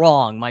were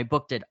wrong, my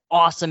book did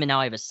awesome, and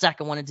now I have a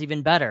second one, it's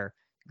even better.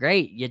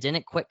 Great, you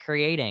didn't quit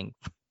creating.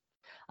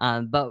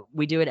 But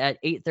we do it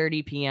at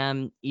 8:30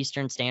 p.m.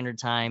 Eastern Standard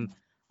Time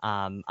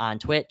on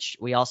Twitch.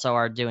 We also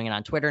are doing it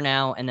on Twitter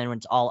now, and then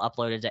it's all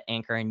uploaded to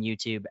Anchor and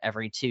YouTube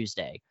every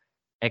Tuesday,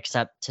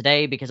 except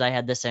today because I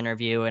had this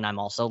interview, and I'm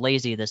also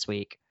lazy this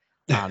week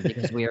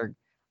because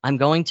I'm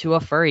going to a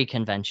furry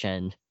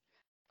convention.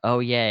 Oh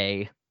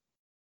yay!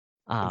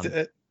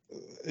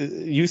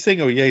 You saying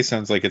 "oh yay"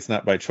 sounds like it's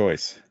not by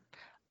choice.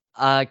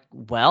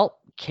 Well,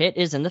 Kit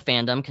is in the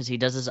fandom because he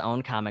does his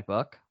own comic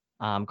book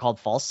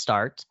called False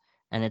Start.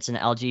 And it's an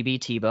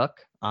LGBT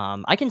book.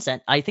 I can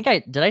send. I think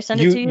did I send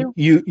it to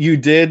you? You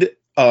did.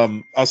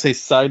 I'll say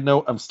side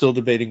note. I'm still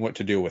debating what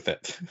to do with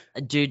it.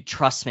 Dude,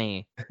 trust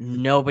me.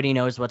 Nobody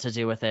knows what to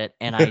do with it,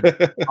 and I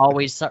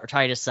always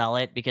try to sell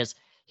it because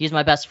he's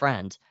my best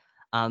friend.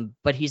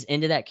 But he's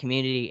into that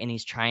community, and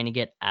he's trying to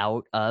get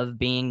out of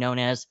being known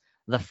as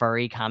the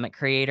furry comic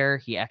creator.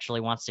 He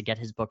actually wants to get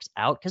his books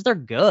out because they're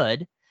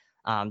good.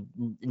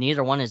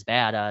 Neither one is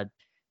bad.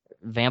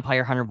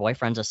 Vampire Hunter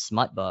Boyfriend's a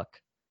smut book.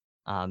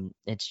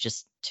 It's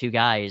just two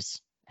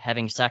guys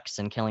having sex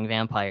and killing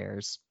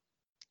vampires.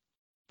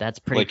 That's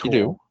pretty like cool.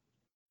 You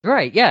do.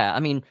 Right, yeah. I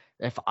mean,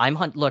 if I'm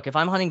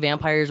hunting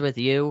vampires with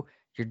you,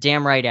 you're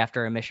damn right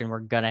after a mission we're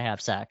gonna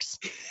have sex.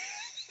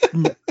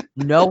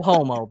 No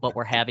homo, but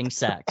we're having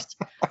sex.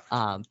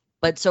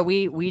 But so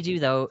we do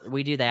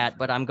that,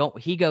 but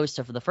he goes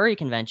to the furry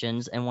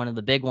conventions, and one of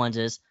the big ones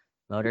is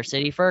Motor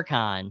City Fur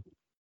Con.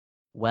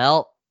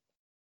 Well,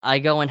 I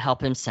go and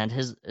help him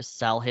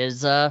sell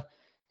his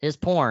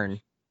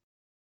porn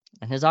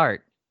and his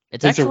art.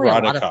 It's actually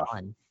erotica. A lot of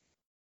fun.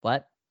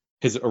 What?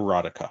 His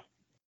erotica.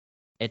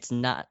 It's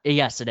not.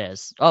 Yes, it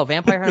is. Oh,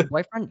 Vampire Hunter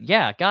Boyfriend?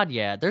 Yeah, God,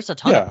 yeah. There's a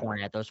ton of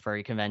porn at those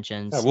furry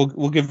conventions. Yeah,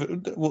 we'll give.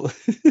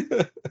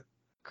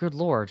 Good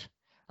Lord.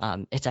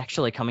 It's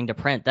actually coming to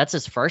print. That's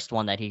his first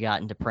one that he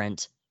got into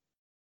print.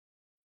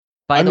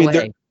 By the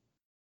way.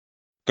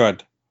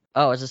 Good.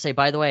 Oh, as I say,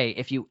 by the way,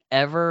 if you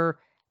ever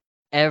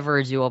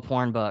do a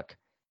porn book,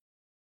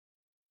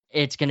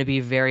 it's going to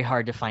be very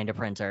hard to find a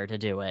printer to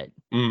do it.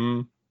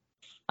 Mm-hmm.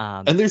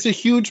 And there's a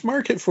huge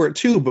market for it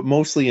too, but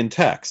mostly in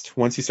text.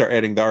 Once you start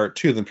adding the art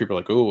too, then people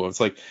are like, oh, it's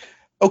like,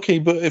 okay,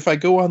 but if I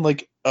go on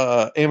like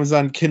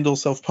Amazon Kindle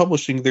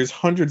self-publishing, there's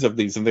hundreds of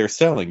these and they're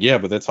selling. Yeah,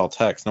 but that's all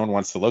text. No one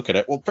wants to look at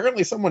it. Well,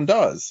 apparently someone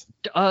does.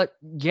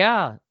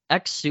 Yeah.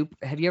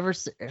 Have you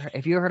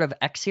heard of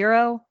X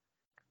Hero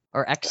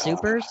or X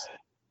Supers?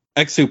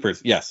 X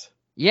Supers, yes.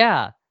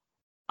 Yeah.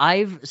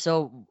 Me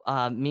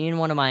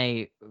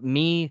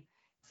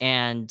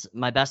and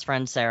my best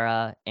friend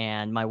Sarah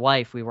and my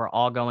wife, we were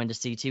all going to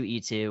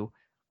C2E2,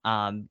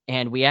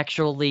 and we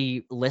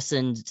actually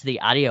listened to the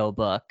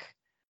audiobook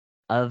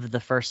of the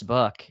first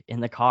book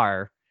in the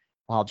car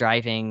while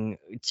driving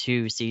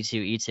to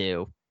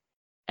C2E2,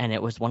 and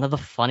it was one of the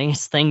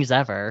funniest things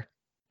ever.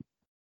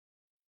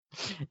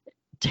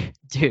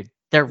 Dude,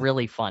 they're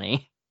really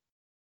funny.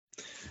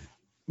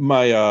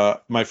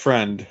 My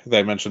friend that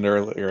I mentioned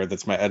earlier,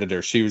 that's my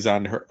editor, she was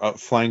on her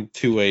flying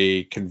to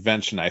a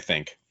convention, I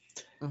think.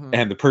 Mm-hmm.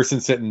 And the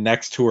person sitting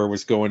next to her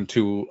was going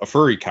to a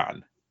furry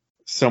con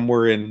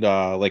somewhere in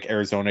like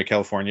Arizona,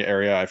 California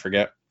area, I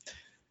forget.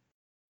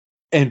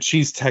 And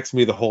she's texting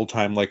me the whole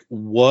time like,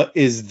 what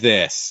is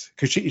this?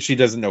 Because she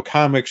doesn't know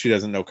comics, she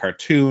doesn't know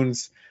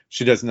cartoons,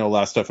 she doesn't know a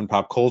lot of stuff in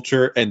pop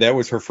culture, and that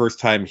was her first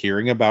time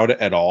hearing about it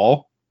at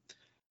all.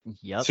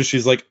 Yep. So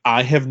she's like,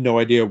 I have no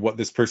idea what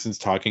this person's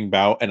talking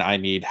about, and I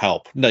need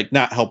help. Like,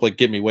 not help like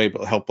get me away,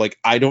 but help like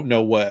I don't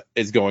know what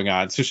is going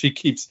on. So she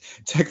keeps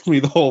texting me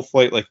the whole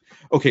flight like,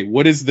 okay,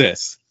 what is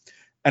this?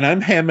 And I'm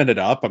hamming it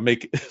up. I'm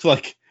making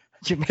like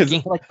you're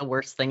making like the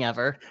worst thing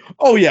ever.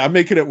 Oh yeah, I'm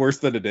making it worse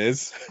than it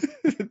is,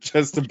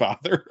 just to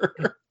bother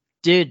her.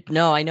 Dude,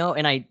 no, I know,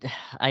 and I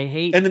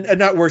hate and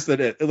not worse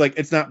than it. Like,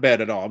 it's not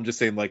bad at all. I'm just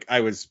saying, like,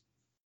 I was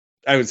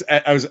I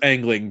was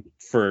angling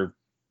to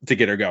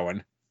get her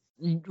going.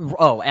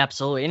 Oh,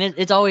 absolutely. And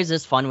it's always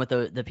this fun with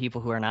the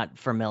people who are not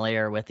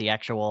familiar with the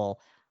actual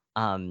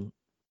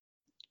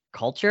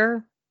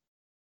culture.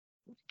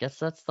 Guess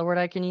that's the word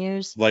I can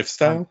use.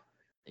 Lifestyle.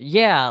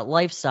 Yeah,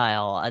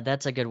 lifestyle.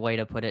 That's a good way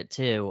to put it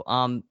too.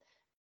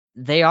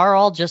 They are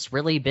all just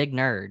really big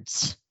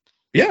nerds.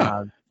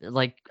 Yeah.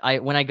 Like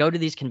when I go to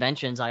these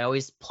conventions, I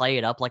always play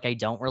it up like I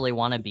don't really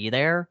want to be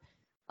there.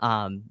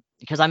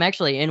 Because I'm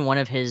actually in one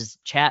of his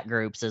chat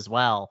groups as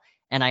well,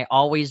 and I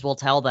always will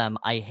tell them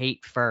I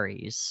hate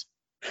furries.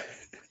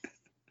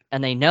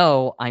 And they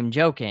know I'm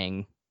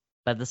joking,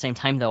 but at the same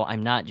time though,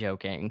 I'm not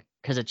joking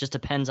because it just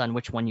depends on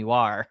which one you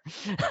are.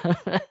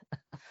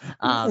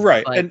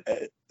 Right.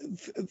 But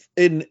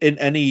And in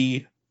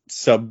any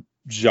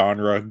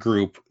subgenre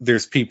group,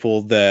 there's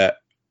people that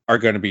are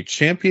going to be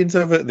champions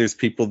of it. There's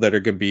people that are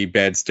going to be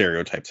bad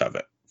stereotypes of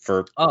it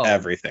for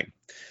everything.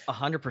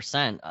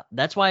 100%.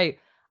 That's why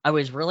I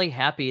was really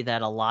happy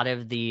that a lot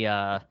of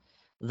the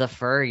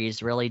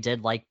furries really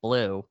did like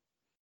Blue.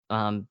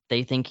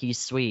 They think he's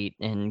sweet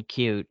and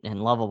cute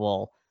and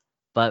lovable.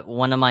 But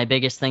one of my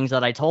biggest things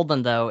that I told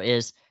them though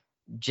is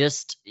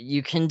just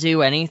you can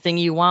do anything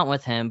you want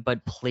with him,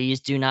 but please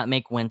do not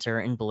make Winter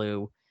and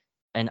Blue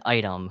an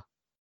item.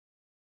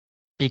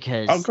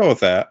 Because I'll go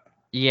with that.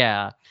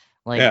 Yeah.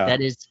 Like Yeah.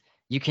 that is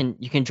you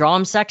can draw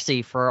him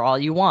sexy for all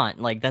you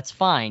want. Like that's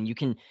fine. You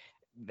can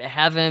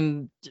have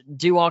him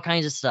do all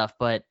kinds of stuff,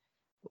 but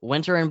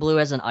Winter and Blue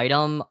as an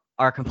item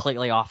are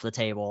completely off the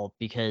table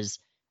because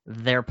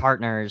they're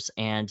partners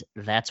and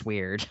that's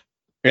weird.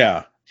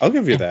 Yeah, I'll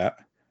give you that.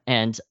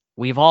 And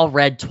we've all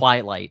read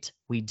Twilight.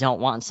 We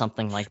don't want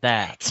something like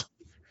that.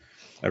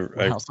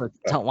 We also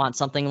don't want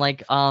something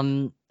like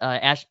Kelly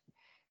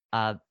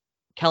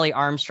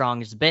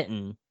Armstrong's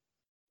Bitten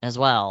as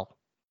well.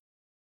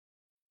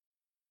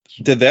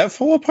 Did that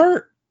fall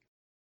apart?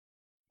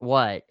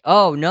 What?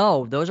 Oh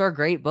no, those are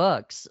great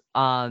books.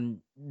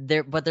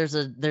 There's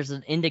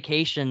an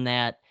indication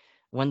that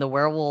when the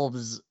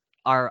werewolves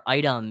are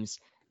items,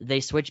 they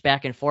switch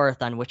back and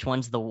forth on which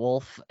one's the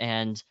wolf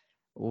and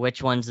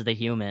which one's the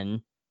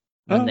human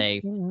when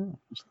they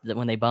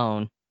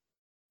bone.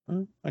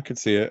 I could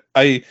see it.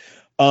 I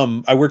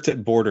worked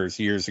at Borders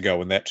years ago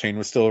when that chain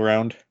was still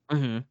around.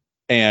 Mm-hmm.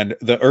 And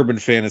the urban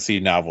fantasy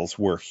novels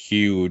were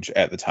huge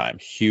at the time,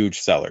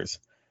 huge sellers.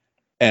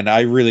 And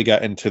I really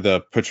got into the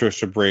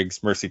Patricia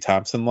Briggs, Mercy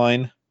Thompson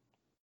line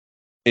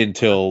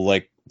until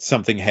like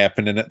something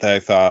happened in it that I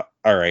thought,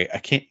 all right, I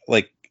can't,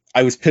 like,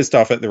 I was pissed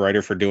off at the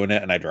writer for doing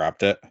it and I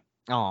dropped it.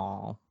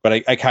 Oh.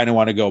 But I kind of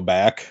want to go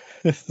back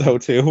though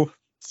too.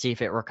 See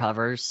if it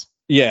recovers.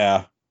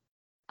 Yeah.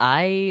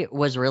 I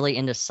was really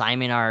into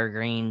Simon R.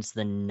 Green's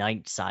The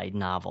Nightside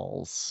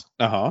novels.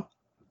 Uh-huh.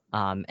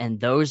 And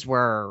those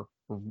were,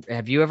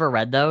 have you ever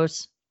read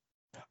those?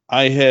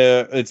 I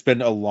have. It's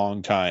been a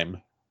long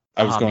time.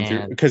 I was going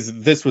through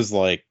because this was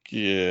like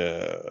early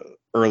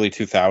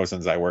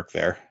 2000s. I worked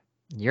there.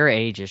 Your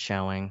age is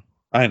showing.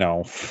 I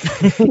know.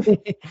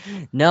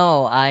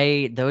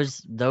 No,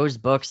 those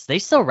books, they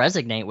still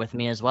resonate with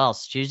me as well.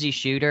 Susie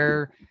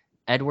Shooter,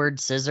 Edward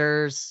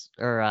Scissors,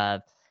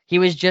 or he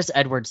was just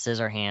Edward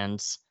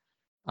Scissorhands.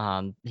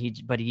 He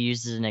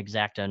uses an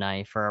X-Acto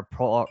knife or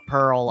a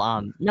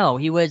pearl. No,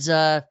 he was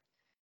the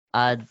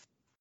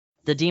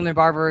Demon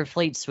Barber of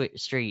Fleet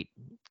Street.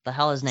 The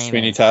hell his name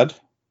Sweeney Todd.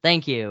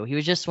 Thank you. He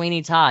was just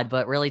Sweeney Todd,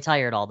 but really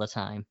tired all the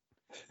time.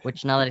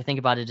 Which, now that I think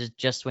about it, is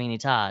just Sweeney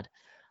Todd.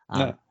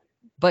 No.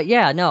 But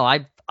yeah, no,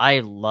 I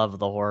love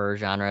the horror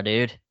genre,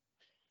 dude.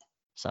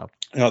 So.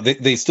 No,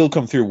 they still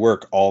come through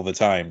work all the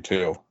time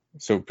too.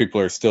 So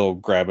people are still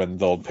grabbing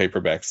the old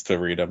paperbacks to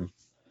read them.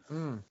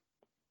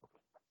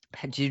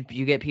 Did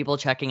you get people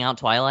checking out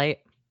Twilight?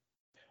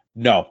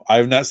 No, I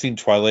have not seen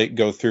Twilight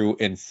go through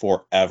in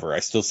forever. I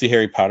still see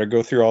Harry Potter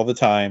go through all the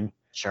time.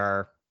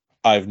 Sure.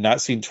 I've not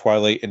seen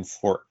Twilight in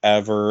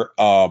forever.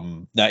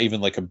 Not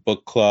even like a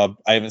book club.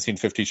 I haven't seen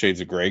 50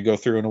 Shades of Grey go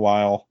through in a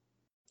while.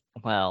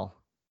 Well.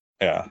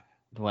 Yeah.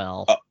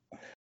 Well.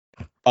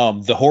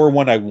 The horror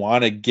one I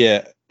want to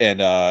get,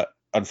 and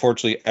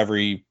unfortunately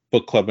every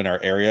book club in our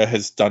area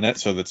has done it,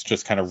 so that's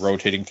just kind of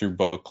rotating through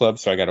book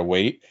clubs, so I gotta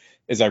wait,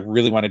 is I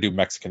really want to do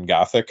Mexican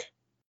Gothic.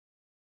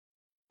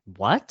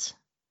 What?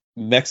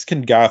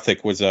 Mexican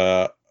Gothic was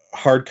a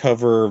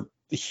hardcover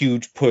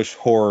huge push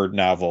horror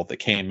novel that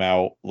came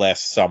out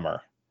last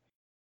summer,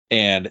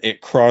 and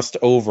it crossed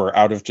over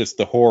out of just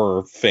the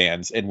horror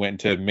fans and went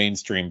to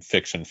mainstream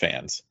fiction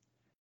fans,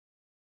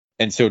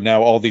 and so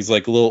now all these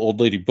like little old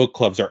lady book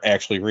clubs are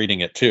actually reading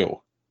it too.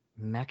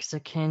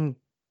 Mexican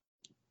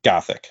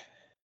Gothic.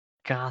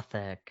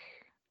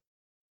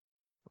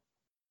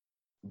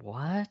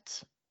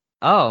 What?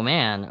 Oh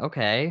man,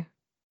 okay.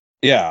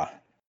 Yeah,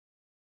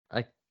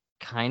 I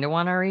kind of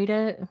want to read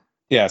it.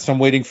 Yeah, so I'm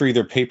waiting for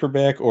either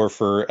paperback or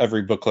for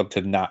every book club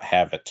to not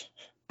have it.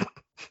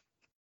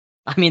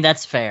 I mean,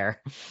 that's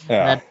fair.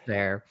 Yeah. That's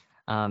fair.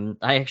 I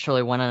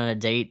actually went on a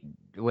date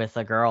with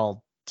a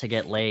girl to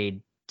get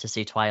laid to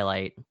see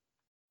Twilight.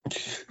 I'm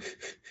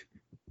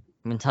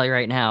gonna tell you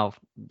right now,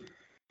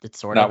 it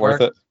sort Not of worth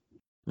worked.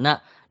 it.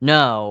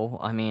 No,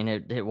 I mean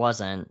it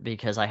wasn't,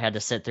 because I had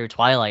to sit through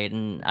Twilight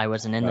and I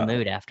wasn't in the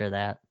mood after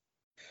that.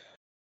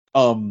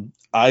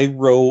 I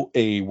wrote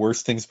a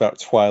worst things about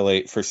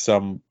Twilight for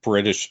some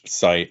British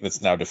site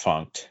that's now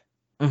defunct.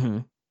 Mm-hmm.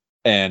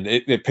 And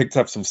it picked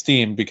up some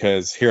steam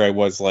because here I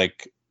was,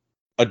 like,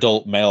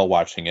 adult male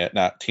watching it,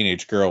 not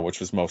teenage girl, which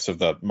was most of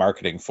the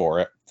marketing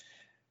for it.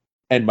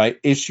 And my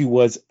issue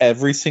was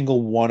every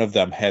single one of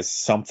them has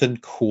something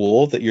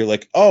cool that you're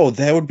like, oh,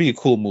 that would be a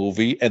cool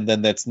movie. And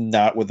then that's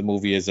not what the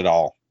movie is at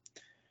all.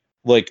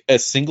 Like a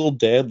single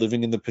dad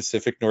living in the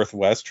Pacific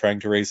Northwest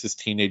trying to raise his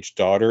teenage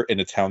daughter in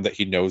a town that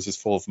he knows is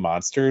full of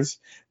monsters,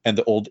 and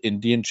the old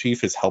Indian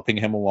chief is helping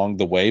him along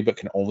the way but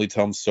can only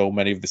tell him so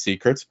many of the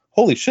secrets.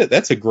 Holy shit,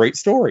 that's a great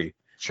story.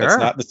 Sure.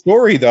 That's not the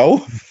story,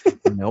 though.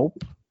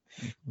 Nope.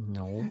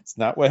 No. It's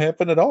not what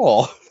happened at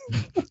all.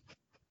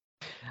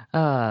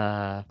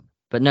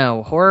 But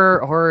no,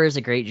 horror is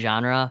a great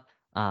genre,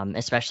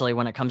 especially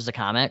when it comes to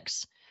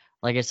comics.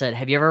 Like I said,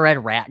 have you ever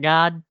read Rat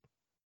God?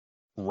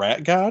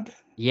 Rat God?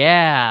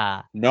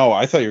 Yeah. No,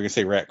 I thought you were gonna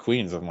say Rat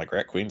Queens. I'm like,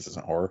 Rat Queens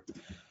isn't horror.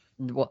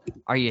 Well,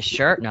 are you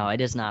sure? No,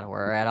 it is not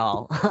horror at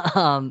all.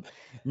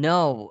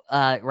 No,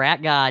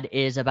 Rat God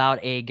is about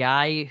a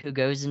guy who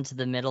goes into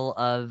the middle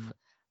of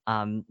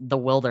the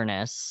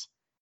wilderness.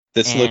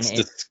 This And looks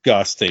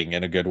disgusting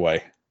in a good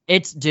way.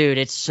 It's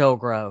so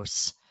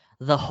gross.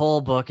 The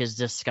whole book is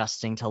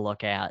disgusting to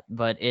look at,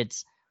 but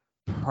it's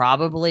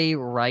probably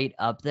right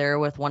up there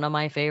with one of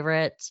my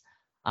favorites,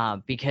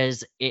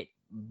 because it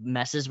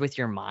messes with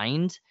your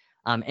mind.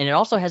 And it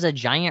also has a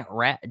giant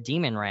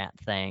demon rat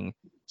thing.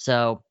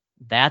 So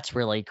that's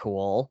really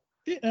cool.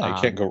 Yeah, I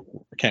can't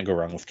go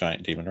wrong with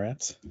giant demon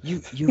rats.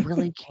 You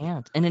really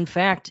can't. And in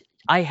fact,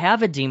 I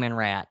have a demon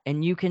rat,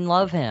 and you can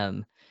love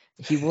him.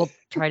 He will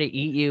try to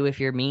eat you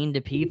if you're mean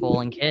to people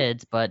and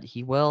kids, but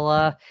he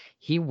will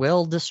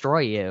destroy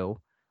you.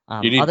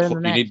 Other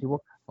than that, he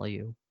will kill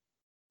you.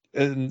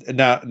 And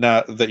not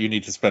that you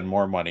need to spend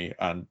more money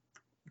on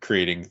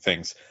creating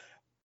things,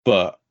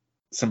 but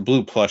some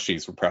blue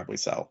plushies would probably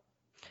sell.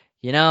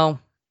 You know,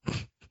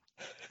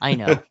 I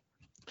know.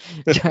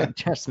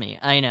 Trust me,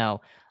 I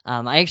know.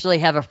 I actually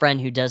have a friend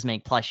who does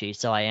make plushies,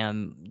 so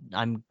I'm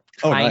trying.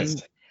 Oh,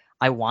 nice.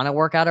 I want to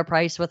work out a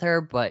price with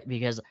her, but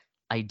because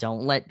I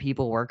don't let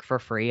people work for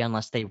free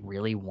unless they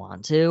really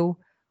want to.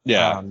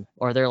 Yeah.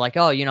 Or they're like,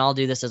 oh, I'll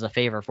do this as a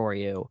favor for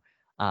you.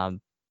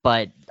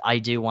 But I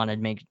do want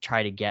to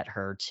try to get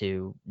her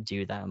to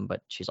do them,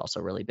 but she's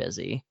also really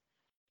busy.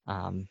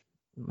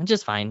 Which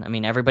is fine. I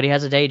mean, everybody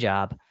has a day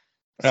job.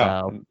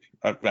 So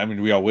I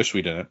mean, we all wish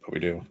we didn't, but we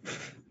do.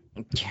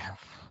 Yeah.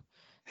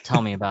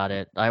 Tell me about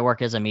it. I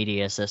work as a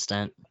media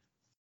assistant.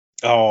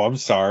 Oh, I'm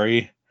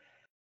sorry.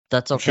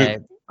 That's okay.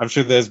 I'm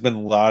sure there's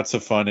been lots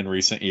of fun in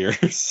recent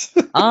years.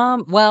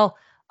 Well,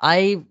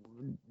 and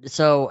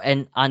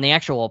on the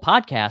actual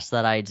podcast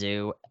that I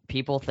do,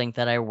 people think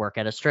that I work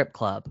at a strip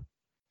club.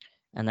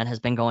 And that has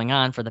been going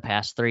on for the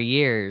past 3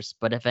 years.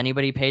 But if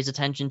anybody pays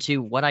attention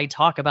to what I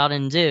talk about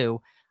and do,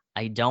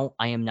 I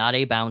am not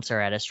a bouncer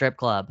at a strip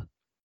club.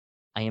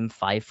 I am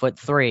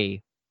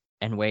 5'3"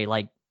 and weigh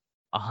like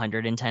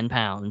 110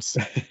 pounds.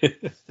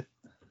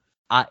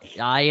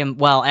 I am,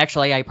 well,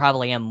 actually, I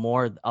probably am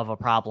more of a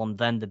problem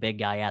than the big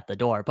guy at the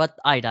door, but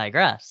I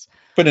digress.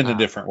 But in a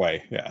different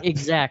way, yeah.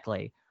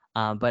 Exactly.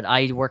 But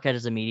I work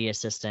as a media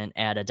assistant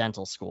at a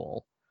dental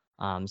school.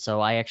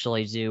 So I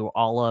actually do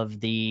all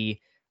of the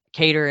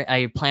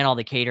I plan all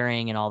the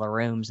catering and all the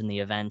rooms and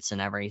the events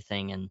and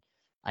everything. And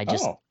I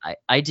just,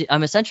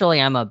 I'm essentially,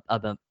 I'm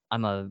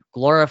a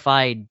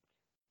glorified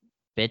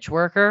bitch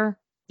worker.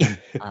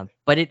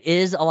 But it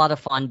is a lot of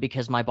fun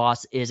because my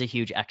boss is a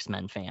huge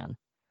X-Men fan.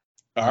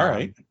 All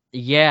right.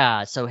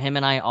 Yeah, so him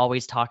and I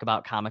always talk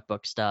about comic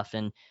book stuff,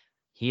 and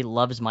he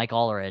loves Mike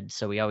Allred,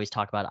 so we always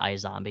talk about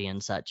iZombie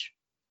and such.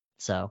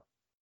 So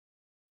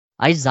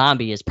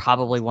iZombie is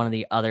probably one of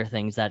the other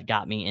things that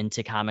got me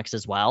into comics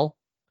as well,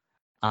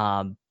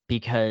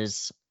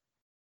 because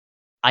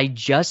I've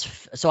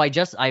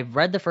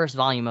read the first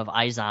volume of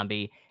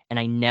iZombie, and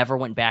I never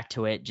went back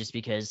to it just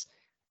because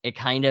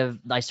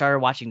I started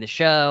watching the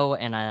show,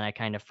 and I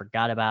kind of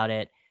forgot about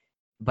it.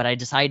 But I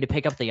decided to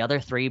pick up the other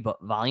 3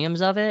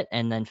 volumes of it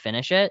and then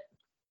finish it.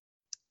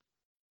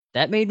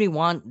 That made me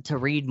want to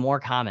read more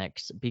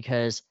comics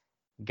because,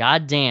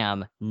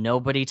 goddamn,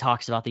 nobody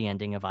talks about the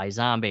ending of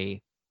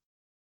iZombie.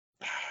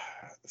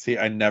 See,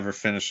 I never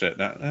finished it.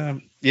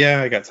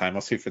 Yeah, I got time.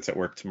 I'll see if it's at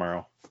work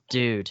tomorrow.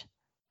 Dude,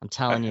 I'm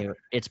telling you,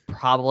 it's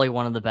probably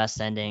one of the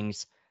best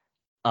endings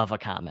of a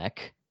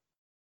comic.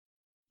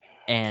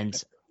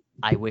 And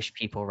I wish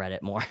people read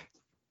it more.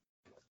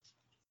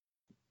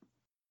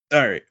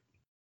 All right.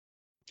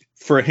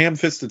 For a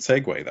ham-fisted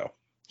segue, though.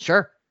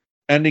 Sure.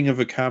 Ending of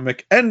a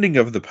comic, ending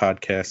of the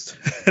podcast.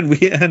 And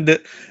we end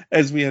it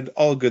as we end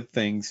all good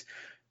things.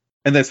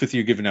 And that's with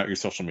you giving out your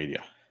social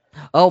media.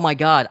 Oh, my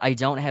God. I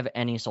don't have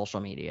any social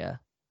media.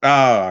 Oh,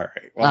 all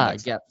right. Well,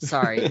 yeah,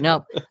 sorry.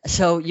 No.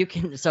 So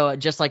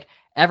just like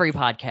every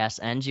podcast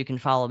ends, you can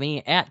follow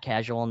me at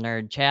Casual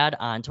Nerd Chad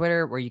on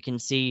Twitter, where you can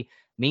see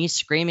me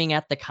screaming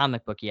at the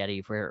comic book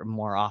Yeti for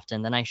more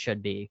often than I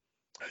should be.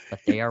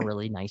 But they are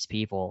really nice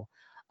people.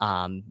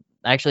 I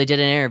actually did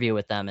an interview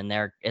with them, and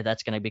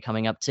that's going to be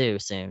coming up too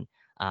soon.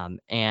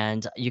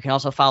 And you can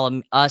also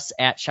follow us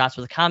at Shots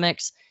with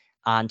Comics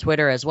on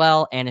Twitter as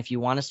well. And if you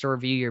want us to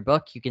review your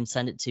book, you can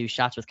send it to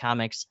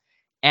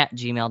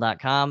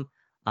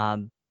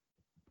shotswithcomics@gmail.com.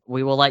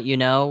 We will let you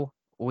know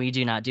we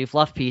do not do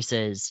fluff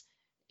pieces.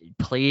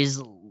 Please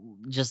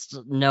just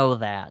know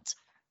that.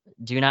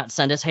 Do not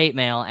send us hate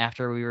mail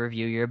after we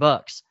review your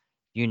books.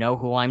 You know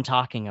who I'm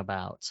talking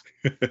about.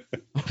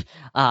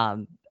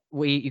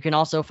 You can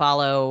also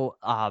follow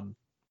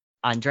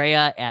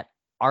Andrea at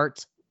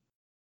Art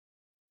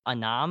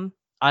Anam.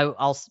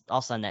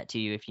 I'll send that to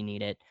you if you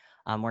need it.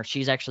 Where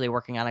she's actually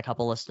working on a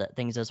couple of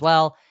things as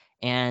well.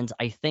 And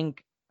I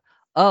think,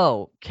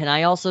 can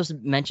I also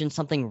mention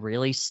something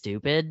really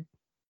stupid?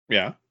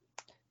 Yeah.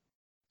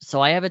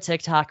 So I have a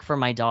TikTok for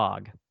my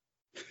dog.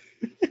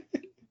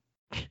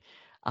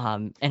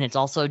 And it's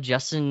also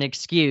just an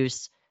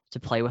excuse to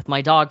play with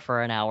my dog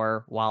for an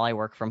hour while I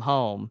work from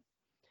home.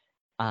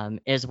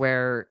 Is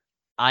where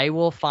I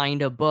will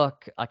find a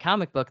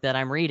comic book that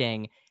I'm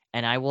reading,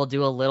 and I will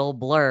do a little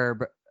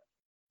blurb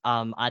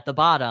at the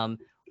bottom,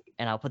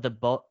 and I'll put the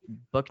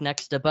book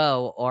next to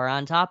Bo or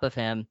on top of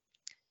him,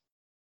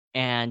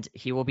 and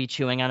he will be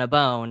chewing on a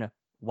bone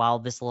while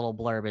this little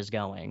blurb is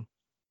going.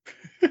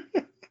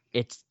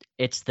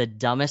 It's the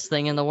dumbest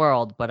thing in the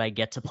world, but I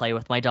get to play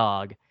with my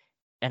dog,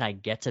 and I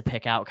get to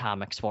pick out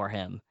comics for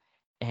him,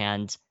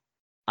 and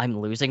I'm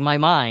losing my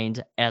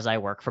mind as I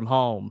work from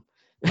home.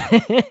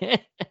 I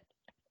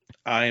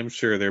am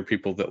sure there are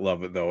people that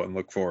love it though and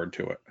look forward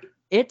to it.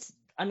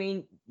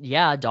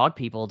 Dog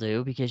people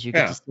do, because you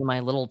get to see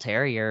my little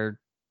terrier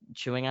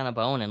chewing on a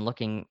bone and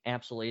looking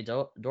absolutely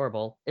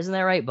adorable. Isn't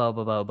that right, Bo?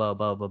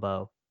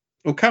 Well,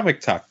 comic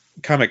talk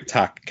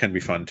can be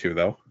fun too,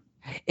 though.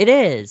 It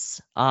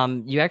is.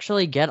 You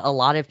actually get a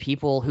lot of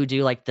people who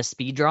do like the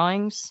speed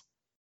drawings.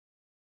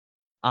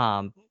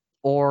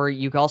 Or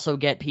you can also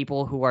get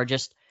people who are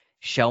just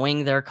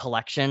showing their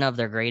collection of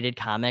their graded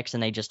comics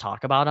and they just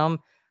talk about them.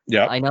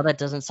 Yeah. I know that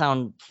doesn't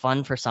sound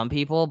fun for some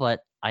people,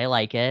 but I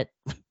like it.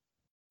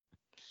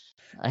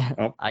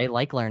 I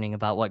like learning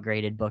about what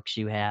graded books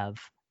you have.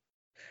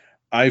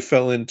 I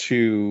fell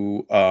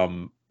into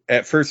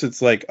at first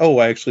it's like,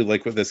 I actually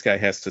like what this guy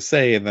has to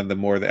say, and then the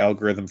more the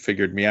algorithm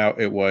figured me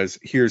out, it was,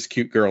 here's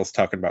cute girls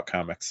talking about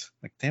comics.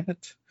 Like, damn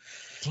it.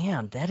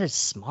 Damn, that is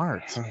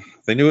smart.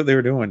 They knew what they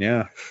were doing,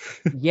 yeah.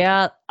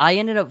 Yeah, I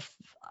ended up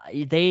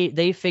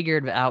they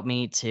figured out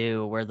me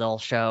too, where they'll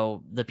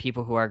show the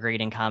people who are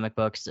grading comic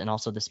books and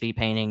also the speed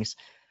paintings.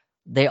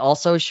 They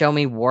also show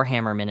me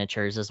Warhammer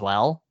miniatures as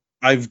well.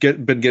 I've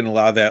been getting a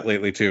lot of that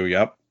lately too.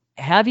 Yep.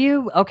 Have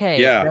you?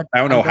 Okay. Yeah. I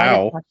don't know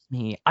how.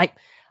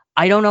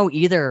 I don't know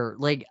either.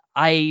 Like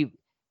I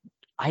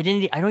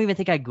don't even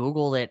think I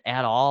Googled it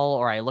at all,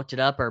 or I looked it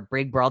up, or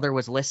Big Brother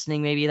was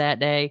listening maybe that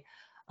day.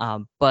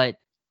 But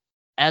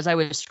as I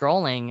was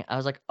scrolling, I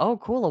was like, oh,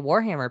 cool, a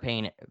Warhammer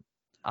paint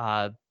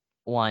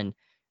one.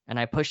 And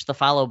I pushed the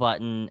follow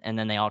button, and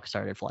then they all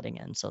started flooding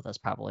in. So that's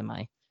probably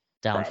my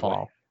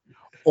downfall.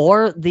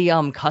 Or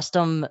the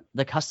custom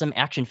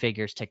action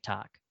figures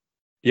TikTok.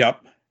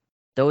 Yep.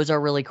 Those are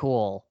really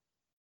cool.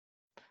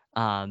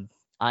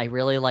 I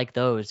really like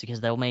those because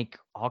they'll make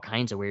all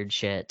kinds of weird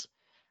shit.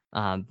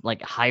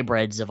 Like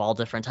hybrids of all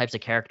different types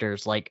of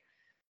characters, like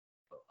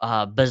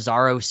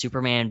Bizarro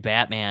Superman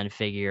Batman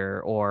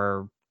figure,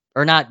 or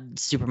not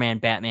Superman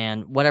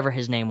Batman, whatever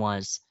his name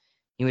was.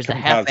 He was the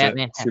half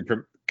Batman.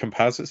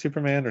 Composite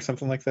Superman or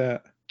something like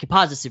that.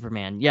 Composite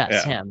Superman,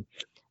 yes, him.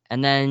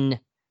 And then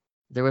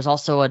there was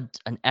also an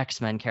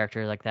X-Men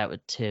character like that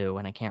with two,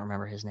 and I can't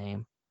remember his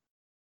name.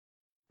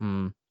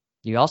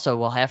 You also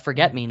will have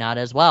Forget-Me-Not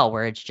as well,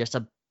 where it's just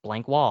a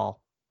blank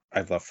wall.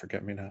 I love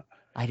Forget-Me-Not.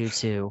 I do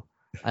too.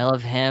 I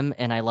love him,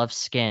 and I love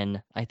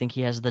Skin. I think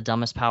he has the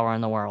dumbest power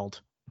in the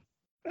world.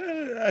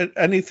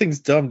 Anything's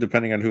dumb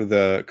depending on who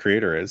the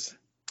creator is.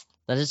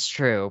 That is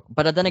true.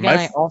 But then again,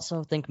 I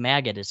also think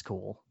Maggot is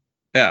cool.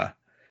 Yeah.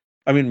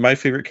 I mean, my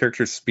favorite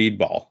character is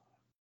Speedball.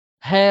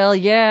 Hell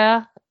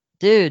yeah.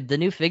 Dude, the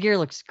new figure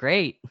looks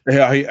great.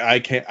 Yeah,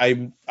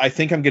 I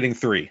think I'm getting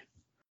 3.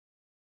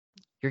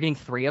 You're getting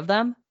 3 of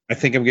them? I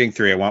think I'm getting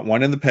 3. I want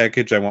one in the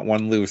package, I want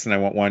one loose, and I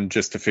want one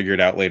just to figure it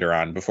out later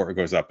on before it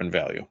goes up in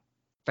value.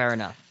 Fair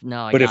enough.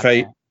 No, but if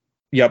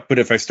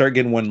I start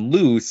getting one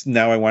loose,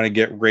 now I want to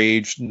get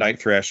Rage,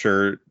 Night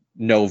Thrasher,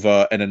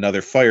 Nova, and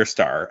another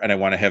Firestar, and I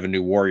want to have a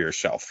new Warrior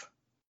shelf.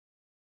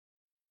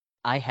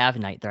 I have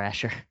Night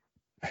Thrasher.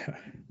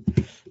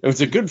 It was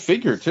a good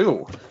figure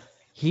too.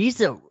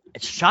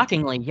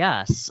 Shockingly,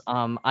 yes.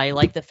 I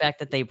like the fact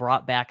that they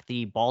brought back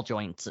the ball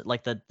joints,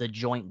 like the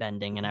joint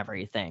bending and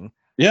everything.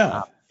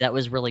 Yeah. That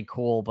was really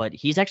cool, but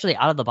he's actually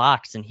out of the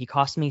box, and he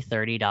cost me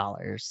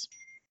 $30.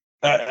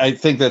 I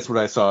think that's what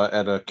I saw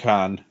at a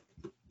con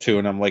too,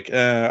 and I'm like,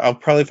 I'll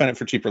probably find it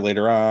for cheaper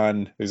later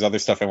on. There's other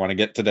stuff I want to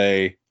get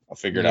today. I'll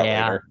figure it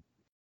out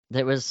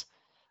later.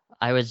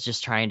 I was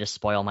just trying to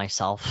spoil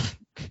myself.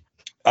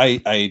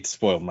 I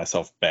spoiled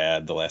myself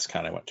bad the last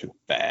con I went to.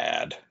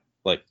 Bad.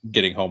 Like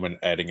getting home and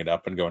adding it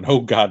up and going, oh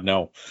God,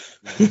 no.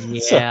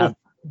 Yeah, So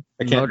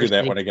I can't do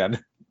that one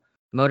again.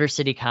 Motor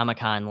City Comic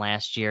Con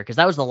last year, because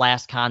that was the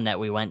last con that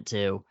we went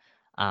to.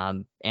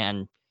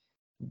 And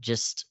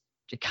just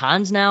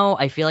cons now,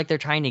 I feel like they're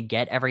trying to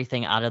get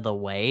everything out of the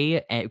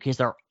way because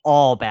they're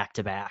all back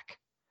to back.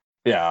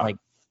 Yeah. Like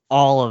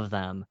all of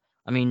them.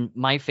 I mean,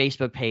 my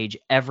Facebook page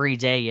every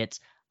day, it's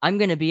I'm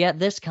gonna be at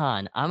this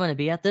con. I'm gonna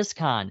be at this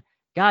con.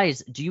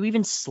 Guys, do you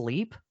even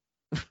sleep?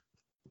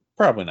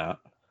 Probably not.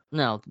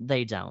 No,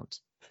 they don't.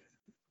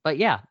 But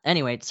yeah,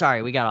 anyway,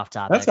 sorry, we got off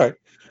topic. That's all right.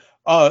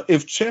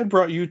 If Chad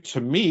brought you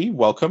to me,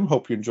 welcome.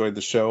 Hope you enjoyed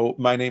the show.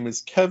 My name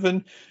is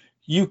Kevin.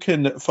 You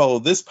can follow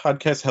this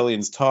podcast,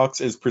 Hellions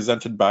Talks, is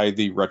presented by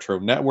the Retro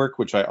Network,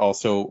 which I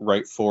also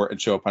write for and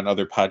show up on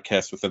other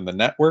podcasts within the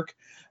network.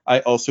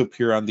 I also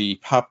appear on the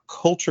Pop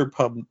Culture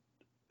Pub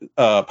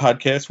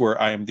podcast,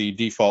 where I am the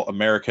default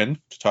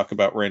American to talk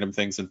about random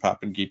things in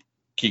pop and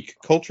geek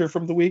culture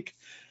from the week.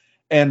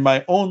 And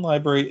my own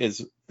site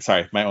is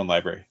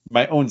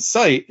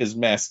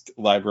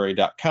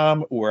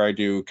maskedlibrary.com, where I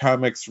do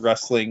comics,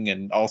 wrestling,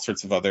 and all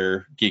sorts of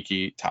other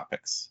geeky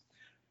topics.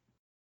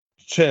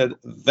 Chad,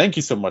 thank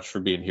you so much for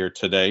being here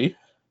today.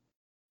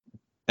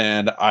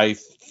 And I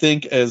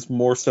think as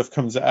more stuff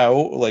comes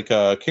out, like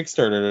a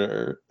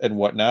Kickstarter and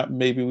whatnot,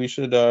 maybe we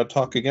should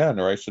talk again,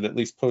 or I should at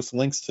least post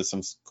links to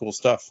some cool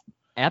stuff.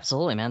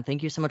 Absolutely, man.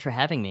 Thank you so much for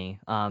having me.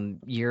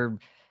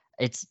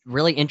 It's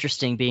really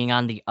interesting being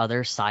on the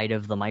other side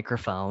of the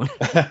microphone.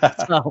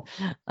 So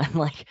I'm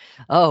like,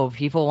 oh,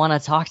 people want to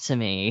talk to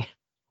me.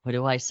 What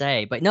do I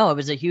say? But no, it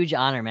was a huge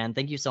honor, man.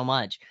 Thank you so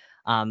much.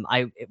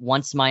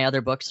 Once my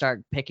other books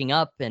start picking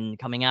up and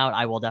coming out,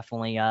 I will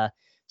definitely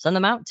send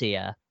them out to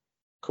you.